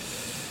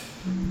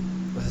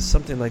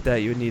something like that.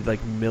 You would need,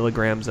 like,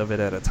 milligrams of it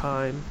at a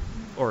time,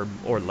 or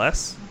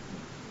less.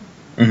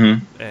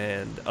 Mm-hmm.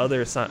 And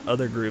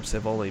other groups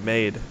have only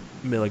made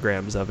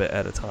milligrams of it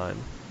at a time.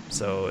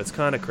 So it's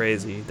kind of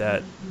crazy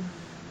that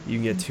you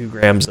can get 2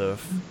 grams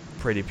of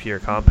pretty pure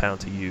compound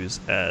to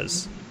use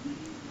as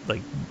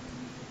like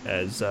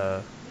as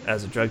a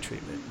drug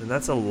treatment, and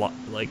that's a lot.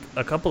 Like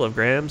a couple of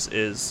grams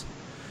is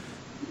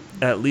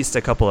at least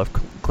a couple of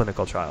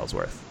clinical trials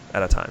worth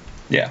at a time.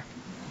 Yeah.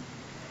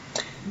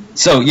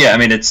 So yeah, I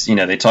mean, it's, you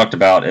know, they talked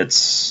about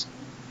it's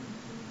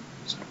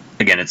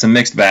a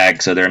mixed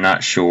bag, so they're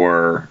not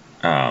sure.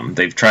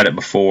 They've tried it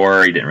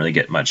before. You didn't really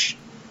get much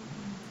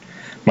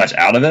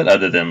out of it,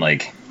 other than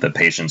like the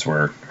patients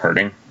were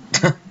hurting.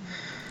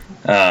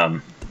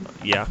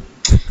 Yeah.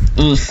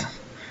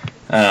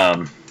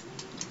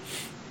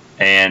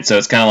 And so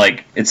it's kind of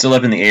like it's still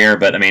up in the air,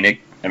 but I mean,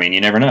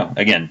 you never know.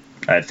 Again,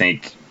 I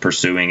think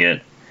pursuing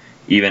it,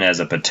 even as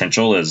a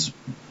potential, is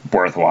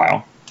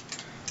worthwhile.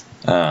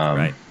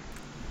 Right.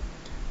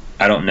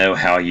 I don't know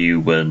how you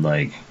would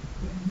like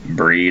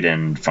breed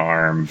and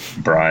farm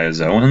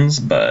bryozoans,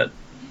 but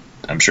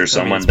I'm sure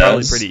someone it's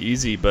does. Probably pretty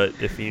easy, but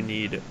if you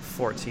need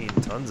 14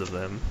 tons of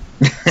them,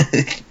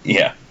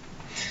 yeah,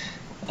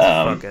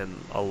 fucking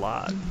a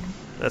lot.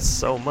 That's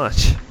so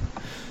much.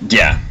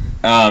 Yeah,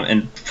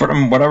 and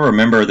from what I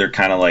remember, they're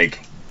kind of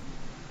like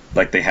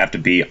they have to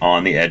be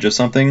on the edge of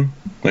something.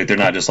 Like they're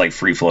not just like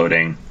free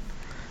floating.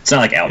 It's not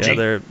like algae.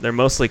 Yeah, they're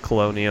mostly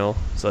colonial,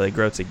 so they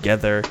grow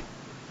together,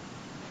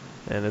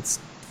 and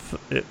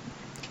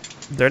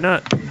they're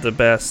not the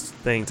best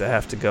thing to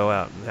have to go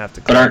out and have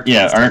to. But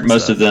aren't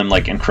most of them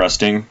like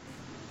encrusting?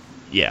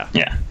 Yeah.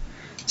 Yeah.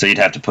 So you'd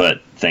have to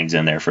put things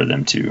in there for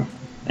them to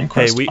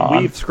encrust. Hey,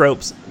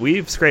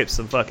 we've scraped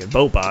some fucking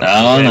boat bottoms.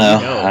 Oh no,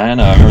 I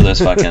know. I remember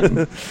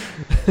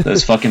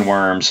those fucking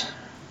worms.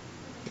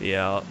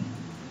 Yeah.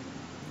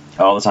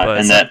 All the time, but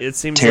and that it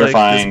seems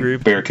terrifying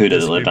like barracuda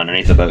that lived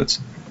underneath the boats.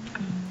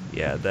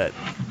 Yeah, the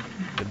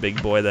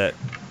big boy that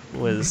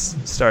was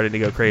starting to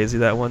go crazy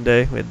that one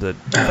day. We had to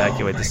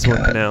evacuate the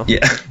Sword Canal.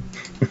 Yeah.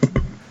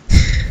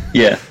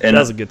 Yeah, and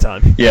that was a good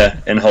time. Yeah,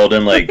 and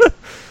Holden like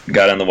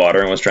got in the water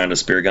and was trying to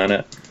spear gun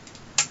it.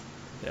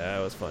 Yeah,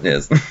 it was fun.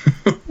 Yes.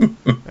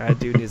 That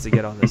dude needs to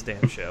get on this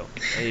damn show.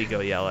 There you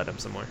go, yell at him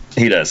some more.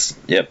 He does.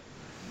 Yep.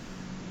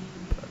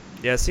 But,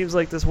 yeah, it seems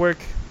like this work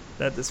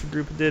that this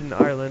group did in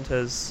Ireland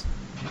has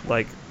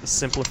like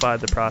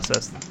simplified the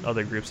process that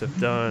other groups have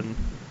done.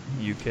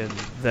 You can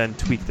then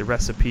tweak the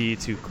recipe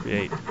to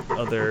create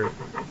other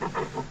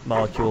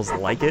molecules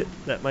like it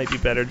that might be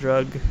better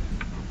drug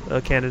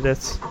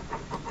candidates,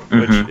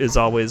 which is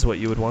always what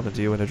you would want to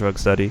do in a drug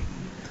study.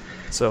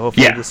 So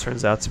hopefully this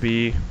turns out to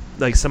be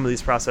like some of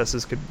these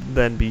processes could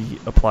then be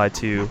applied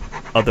to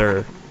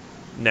other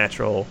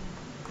natural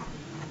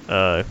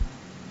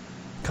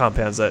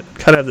compounds that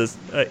kind of have this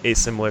a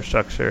similar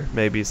structure,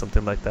 maybe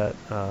something like that.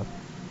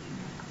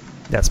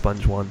 That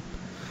sponge one.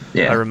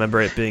 Yeah, I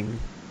remember it being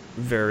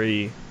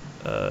very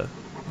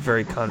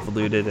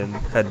convoluted and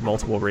had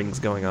multiple rings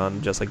going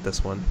on, just like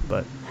this one.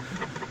 But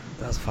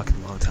that was a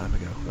fucking long time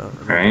ago.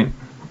 Right.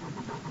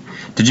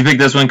 Did you pick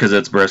this one because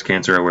it's Breast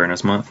Cancer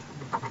Awareness Month?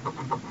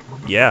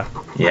 Yeah.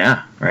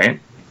 Yeah. Right.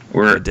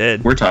 We're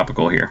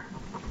topical here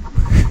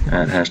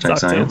at hashtag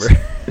science.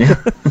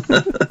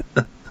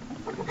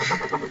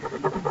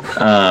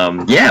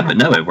 Yeah, but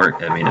no, it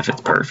worked. I mean, if it's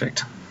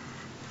perfect.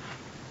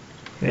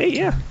 Hey,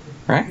 yeah.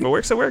 Right. If it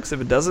works, it works. If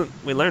it doesn't,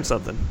 we learn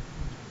something.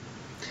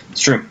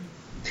 It's true.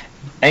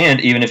 And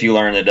even if you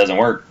learn it doesn't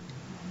work,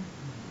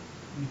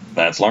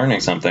 that's learning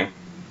something.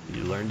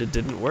 You learned it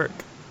didn't work.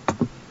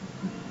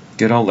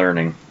 Good old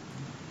learning.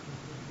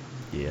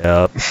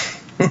 Yep.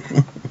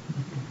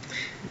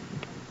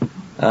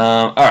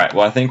 All right.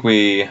 Well, I think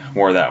we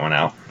wore that one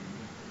out.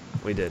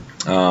 We did.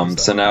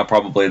 So now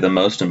probably the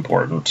most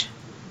important.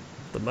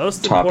 The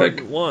most topic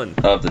important one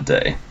of the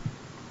day.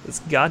 This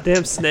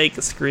goddamn snake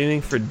is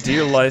screaming for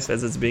dear life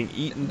as it's being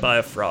eaten by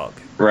a frog.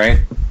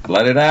 Right.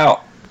 Let it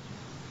out.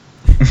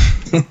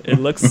 It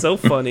looks so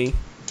funny.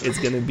 It's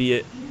gonna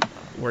be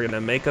we're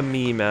gonna make a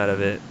meme out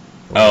of it.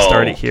 We'll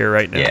start it here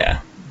right now. Yeah.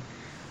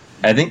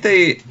 I think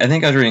I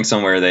was reading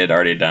somewhere they had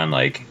already done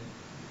like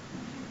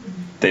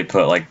they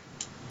put like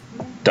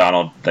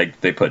Donald,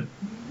 like they put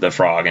the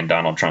frog in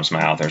Donald Trump's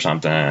mouth or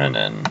something,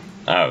 and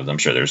I'm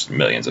sure there's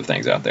millions of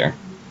things out there.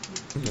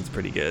 That's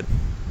pretty good.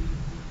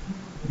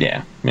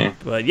 Yeah.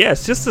 But yeah,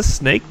 it's just a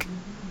snake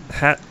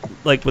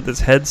like with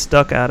its head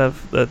stuck out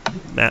of the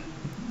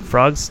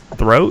frog's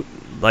throat,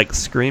 like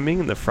screaming,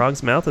 and the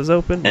frog's mouth is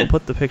open. We'll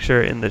put the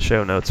picture in the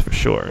show notes for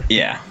sure.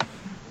 Yeah.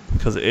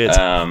 Because it's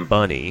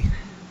funny.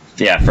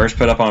 Yeah, first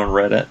put up on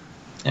Reddit,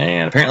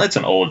 and apparently it's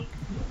an old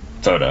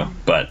photo,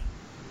 but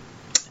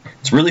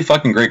it's really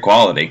fucking great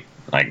quality.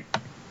 Like,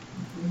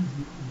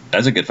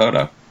 that's a good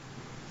photo.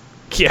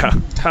 Yeah.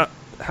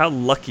 How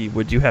lucky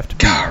would you have to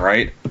be? God,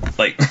 right?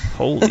 Like,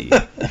 holy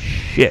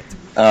shit.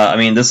 I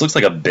mean, this looks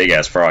like a big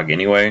ass frog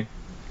anyway.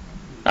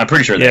 I'm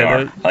pretty sure they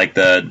are. Like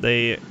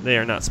they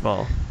are not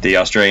small. The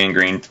Australian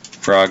green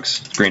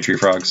tree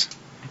frogs.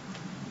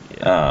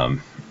 Yeah.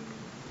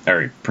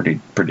 Are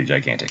pretty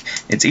gigantic.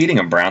 It's eating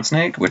a brown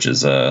snake, which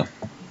is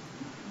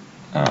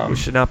which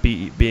should not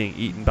be being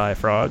eaten by a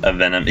frog. A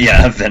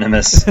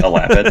venomous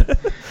elapid.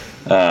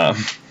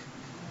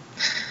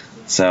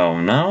 So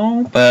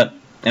no, but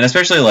and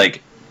especially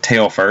like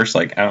tail first.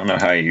 Like I don't know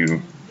how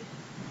you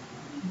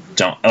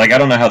I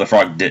don't know how the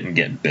frog didn't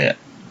get bit.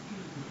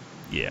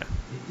 Yeah.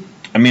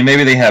 I mean,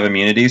 maybe they have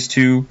immunities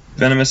to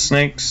venomous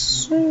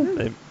snakes.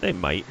 They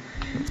might.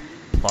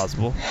 That's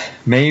plausible.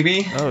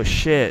 Maybe. Oh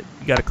shit!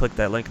 You got to click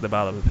that link at the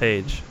bottom of the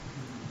page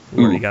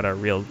where Ooh. we got our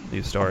real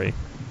news story.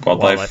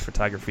 Wildlife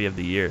Photography of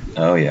the Year.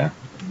 Oh yeah.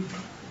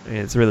 And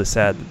it's really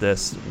sad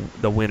that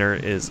the winner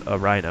is a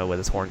rhino with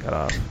his horn cut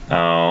off.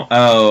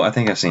 Oh, I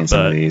think I've seen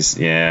some of these.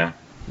 Yeah.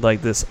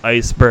 Like this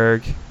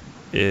iceberg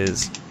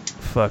is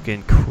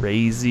fucking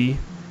crazy.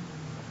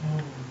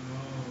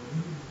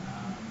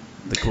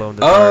 The glow in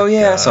the dark. Oh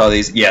yeah, I saw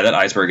these. Yeah, that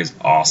iceberg is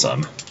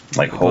awesome.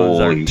 Like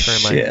holy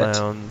shit. Termite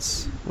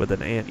mounds with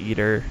an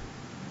anteater.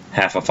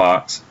 Half a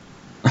fox.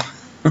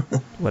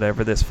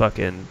 Whatever this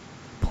fucking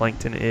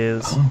plankton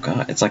is. Oh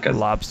god, it's like a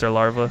lobster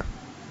larva.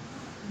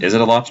 Is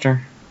it a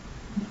lobster?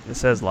 It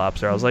says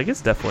lobster. I was like,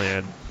 it's definitely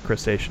a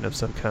crustacean of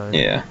some kind.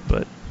 Yeah,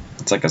 but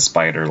it's like a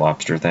spider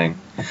lobster thing.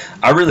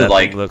 I really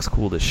thing looks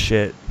cool as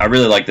shit. I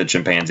really like the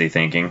chimpanzee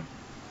thinking.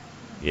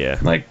 Yeah,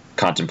 like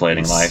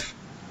contemplating life.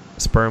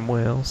 Sperm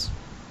whales.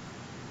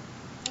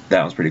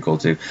 That was pretty cool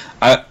too.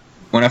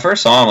 When I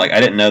first saw them, like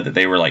I didn't know that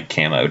they were like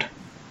camoed.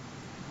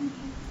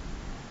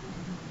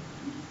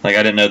 Like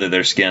I didn't know that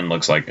their skin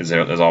looks like is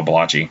all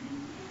blotchy.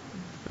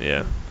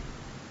 Yeah.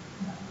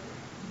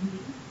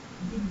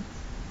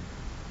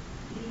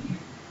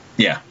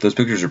 Yeah, those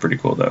pictures are pretty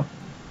cool though.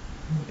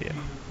 Yeah.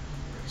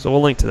 So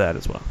we'll link to that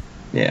as well.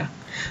 Yeah.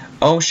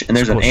 Oh shit! And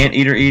there's an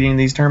anteater eating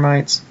these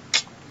termites.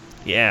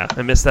 Yeah,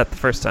 I missed that the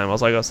first time. I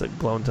was like, oh, it's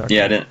glow in the dark.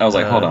 Yeah, I didn't. I was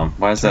like, hold on,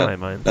 why is that?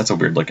 Mines. That's a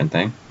weird looking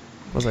thing.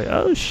 I was like,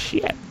 oh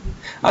shit.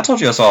 I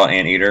told you I saw an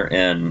anteater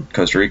in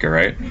Costa Rica,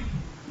 right?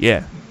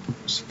 Yeah.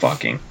 It's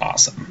fucking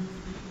awesome.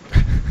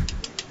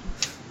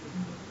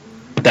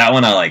 That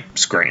one I like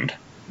screamed.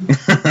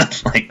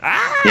 Like,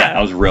 yeah,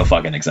 I was real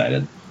fucking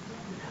excited.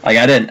 Like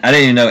I didn't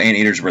even know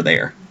anteaters were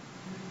there.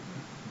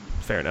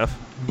 Fair enough.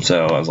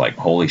 So I was like,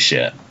 holy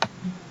shit.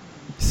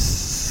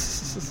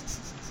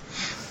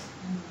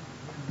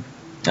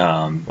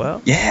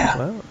 Well,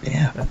 yeah.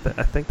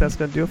 I think that's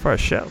gonna do it for our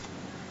show.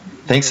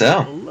 Think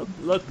so.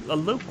 A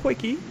little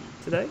quickie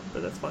today,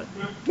 but that's fine.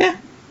 Yeah.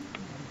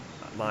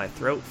 My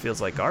throat feels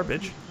like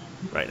garbage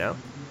right now,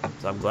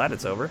 so I'm glad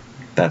it's over.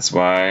 That's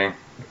why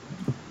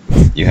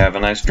you have a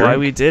nice drink. Why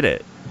we did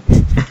it.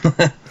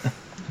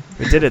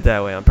 We did it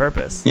that way on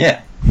purpose.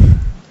 Yeah.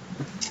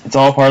 It's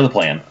all part of the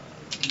plan.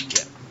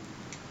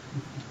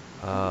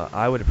 Yeah.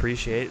 I would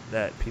appreciate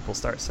that people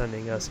start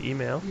sending us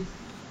email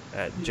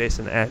at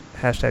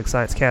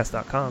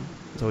jason@sciencecast.com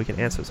so we can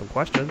answer some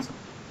questions.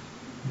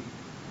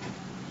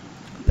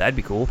 That'd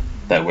be cool.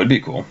 That would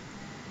be cool.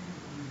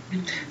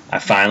 I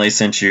finally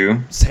sent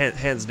you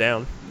hands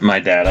down my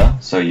data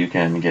so you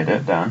can get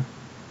it done.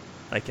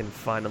 I can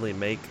finally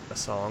make a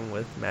song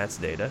with Matt's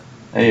data.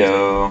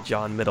 Heyo.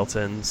 John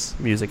Middleton's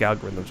music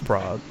algorithms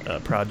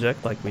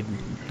project, like we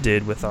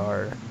did with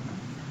our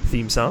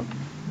theme song.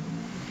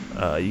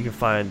 You can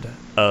find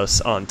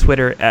us on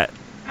Twitter at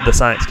The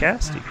Science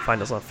Cast. You can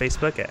find us on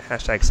Facebook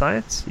at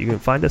 #Science. You can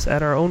find us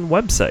at our own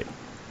website,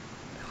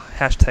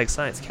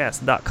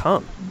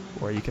 #sciencecast.com,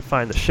 where you can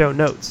find the show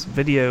notes,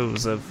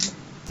 videos of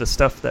the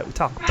stuff that we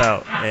talk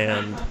about,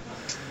 and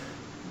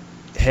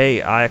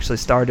hey, I actually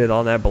started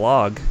on that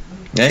blog,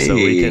 so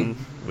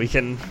we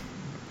can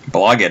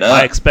blog it up.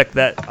 I expect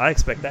that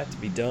to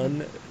be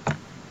done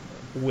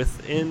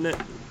within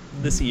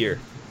this year.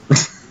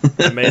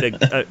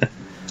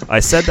 I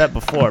said that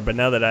before, but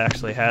now that I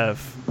actually have,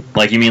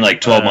 like, you mean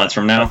like 12 months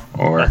from now,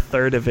 or a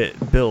third of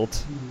it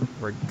built,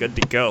 we're good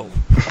to go.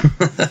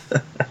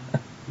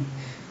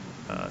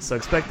 So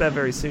expect that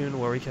very soon,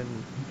 where we can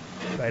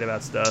write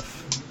about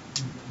stuff,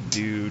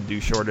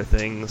 do shorter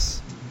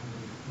things.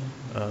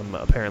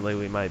 Apparently,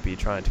 we might be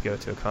trying to go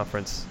to a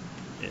conference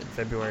in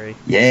February.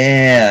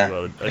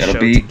 Yeah, a show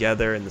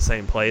together in the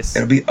same place.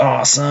 It'll be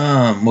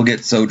awesome. We'll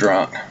get so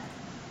drunk.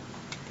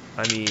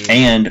 I mean,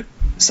 and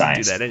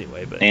science. Do that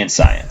anyway, but and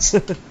science.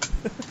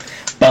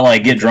 But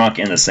like, get drunk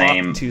in the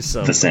same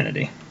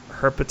vicinity.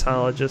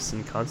 Herpetologists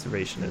and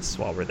conservationists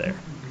while we're there.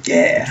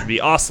 Yeah, which would be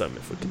awesome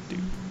if we could do.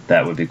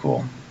 That would be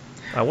cool.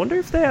 I wonder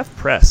if they have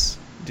press.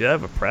 Do they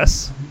have a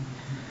press?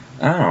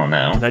 I don't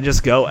know. Can I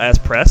just go as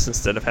press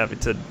instead of having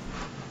to?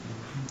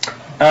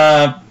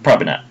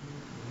 Probably not.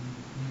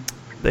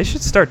 They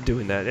should start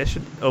doing that. They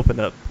should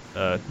open up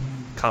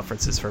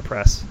conferences for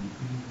press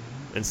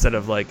instead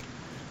of like,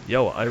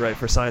 yo, I write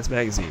for Science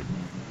Magazine.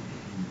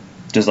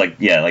 Just like,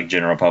 yeah, like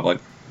general public.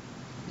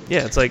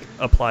 Yeah, it's like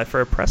apply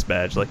for a press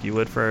badge like you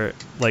would for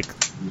like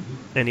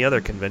any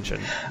other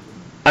convention.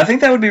 I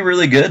think that would be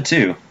really good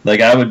too.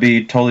 Like, I would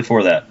be totally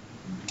for that.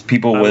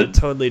 People would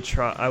totally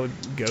try. I would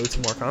go to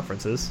more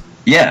conferences.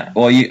 Yeah,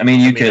 well, you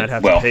could. I'd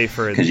have to pay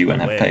for it because you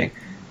wouldn't have to pay.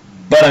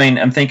 But I mean,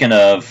 I'm thinking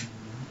of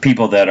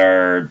people that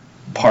are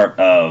part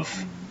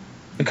of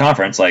the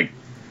conference. Like,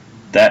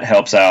 that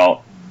helps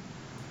out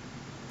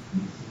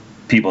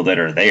people that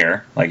are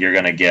there. Like, you're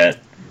gonna get,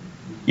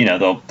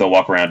 they'll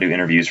walk around, do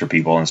interviews for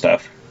people and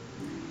stuff.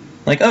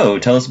 Like, oh,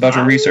 tell us about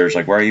your research.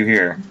 Like, why are you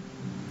here?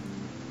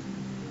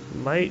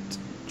 Might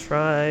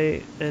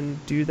try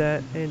and do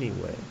that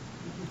anyway.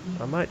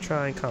 I might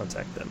try and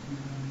contact them.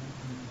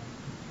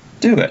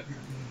 Do it.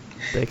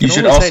 You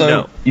should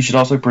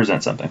also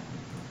present something.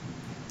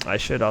 I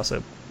should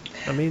also.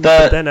 I mean,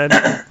 but then I'd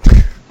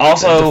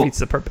also that defeats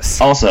the purpose.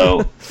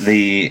 Also,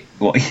 the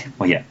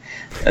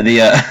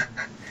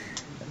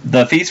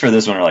fees for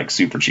this one are like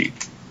super cheap.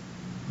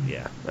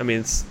 Yeah, I mean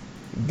it's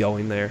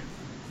going there.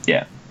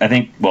 Yeah, I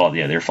think. Well,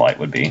 yeah, their flight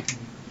would be.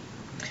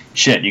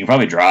 Shit, you can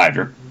probably drive.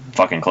 You're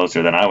fucking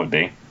closer than I would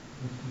be.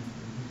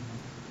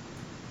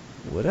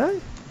 Would I?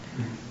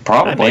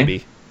 Probably.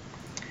 Maybe.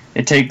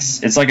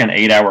 It's like an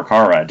 8-hour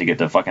car ride to get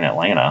to fucking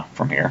Atlanta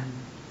from here.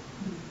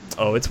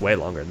 Oh, it's way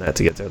longer than that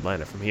to get to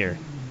Atlanta from here.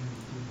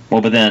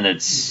 Well, but then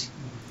it's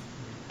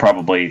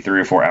probably 3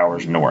 or 4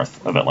 hours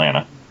north of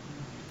Atlanta.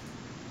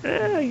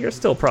 You're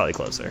still probably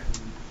closer.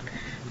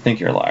 I think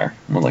you're a liar.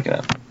 I'm gonna look it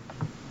up.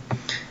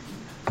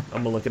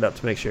 I'm gonna look it up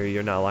to make sure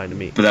you're not lying to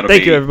me. But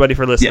Thank you, everybody,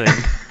 for listening.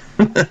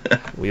 Yeah.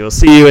 We will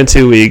see you in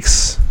 2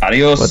 weeks.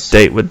 Adios. What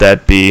date would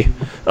that be?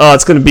 Oh,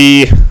 it's gonna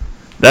be...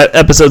 That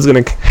episode's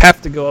going to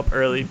have to go up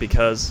early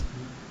because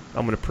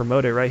I'm going to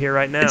promote it right here,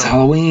 right now. It's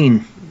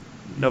Halloween.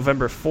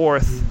 November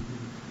 4th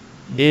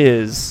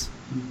is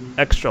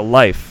Extra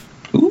Life.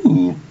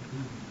 Ooh.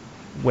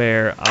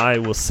 Where I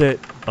will sit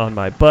on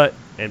my butt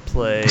and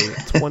play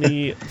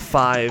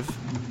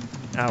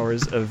 25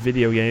 hours of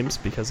video games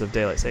because of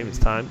Daylight Savings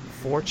Time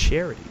for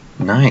charity.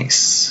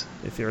 Nice.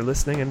 If you're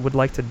listening and would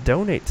like to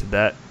donate to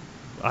that,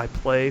 I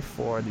play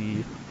for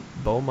the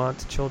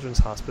Beaumont Children's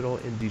Hospital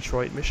in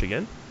Detroit,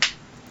 Michigan.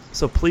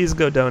 So please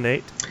go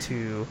donate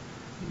to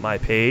my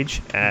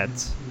page at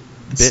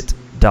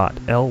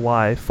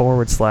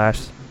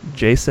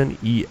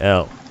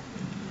bit.ly/JasonEL,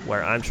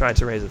 where I'm trying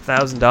to raise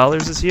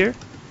 $1,000 this year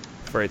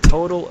for a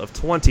total of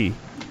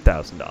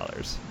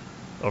 $20,000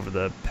 over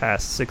the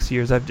past 6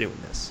 years I've doing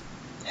this.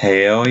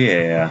 Hell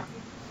yeah.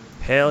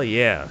 Hell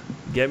yeah.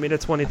 Get me to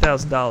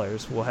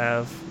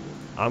 $20,000.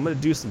 I'm going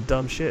to do some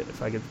dumb shit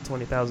if I get the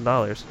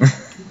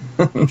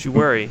 $20,000. Don't you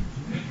worry.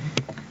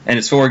 And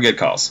it's for a good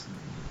cause.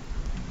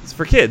 It's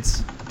for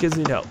kids. Kids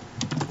need help.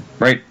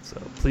 Right. So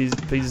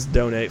please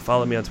donate.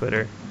 Follow me on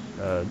Twitter.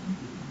 Or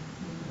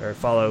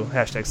follow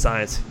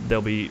 #science.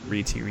 They'll be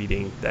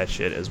retweeting that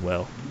shit as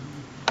well.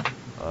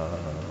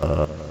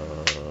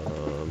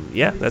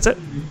 Yeah, that's it.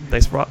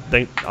 Thanks for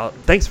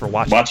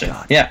watching.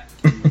 God. Yeah.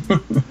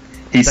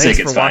 He's Thanks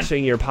sick. for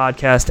watching your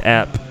podcast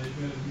app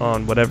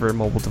on whatever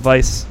mobile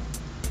device.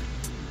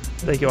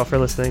 Thank you all for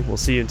listening. We'll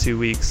see you in 2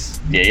 weeks.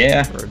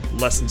 Yeah. Or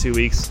less than 2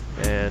 weeks.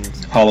 And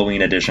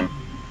Halloween edition.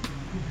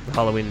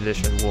 I'll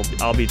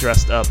be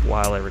dressed up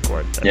while I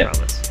record. I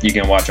promise. You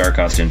can watch our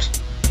costumes.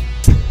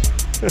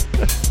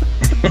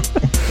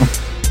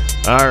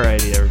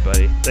 Alrighty,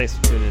 everybody. Thanks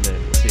for tuning in.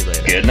 We'll see you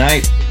later. Good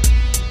night.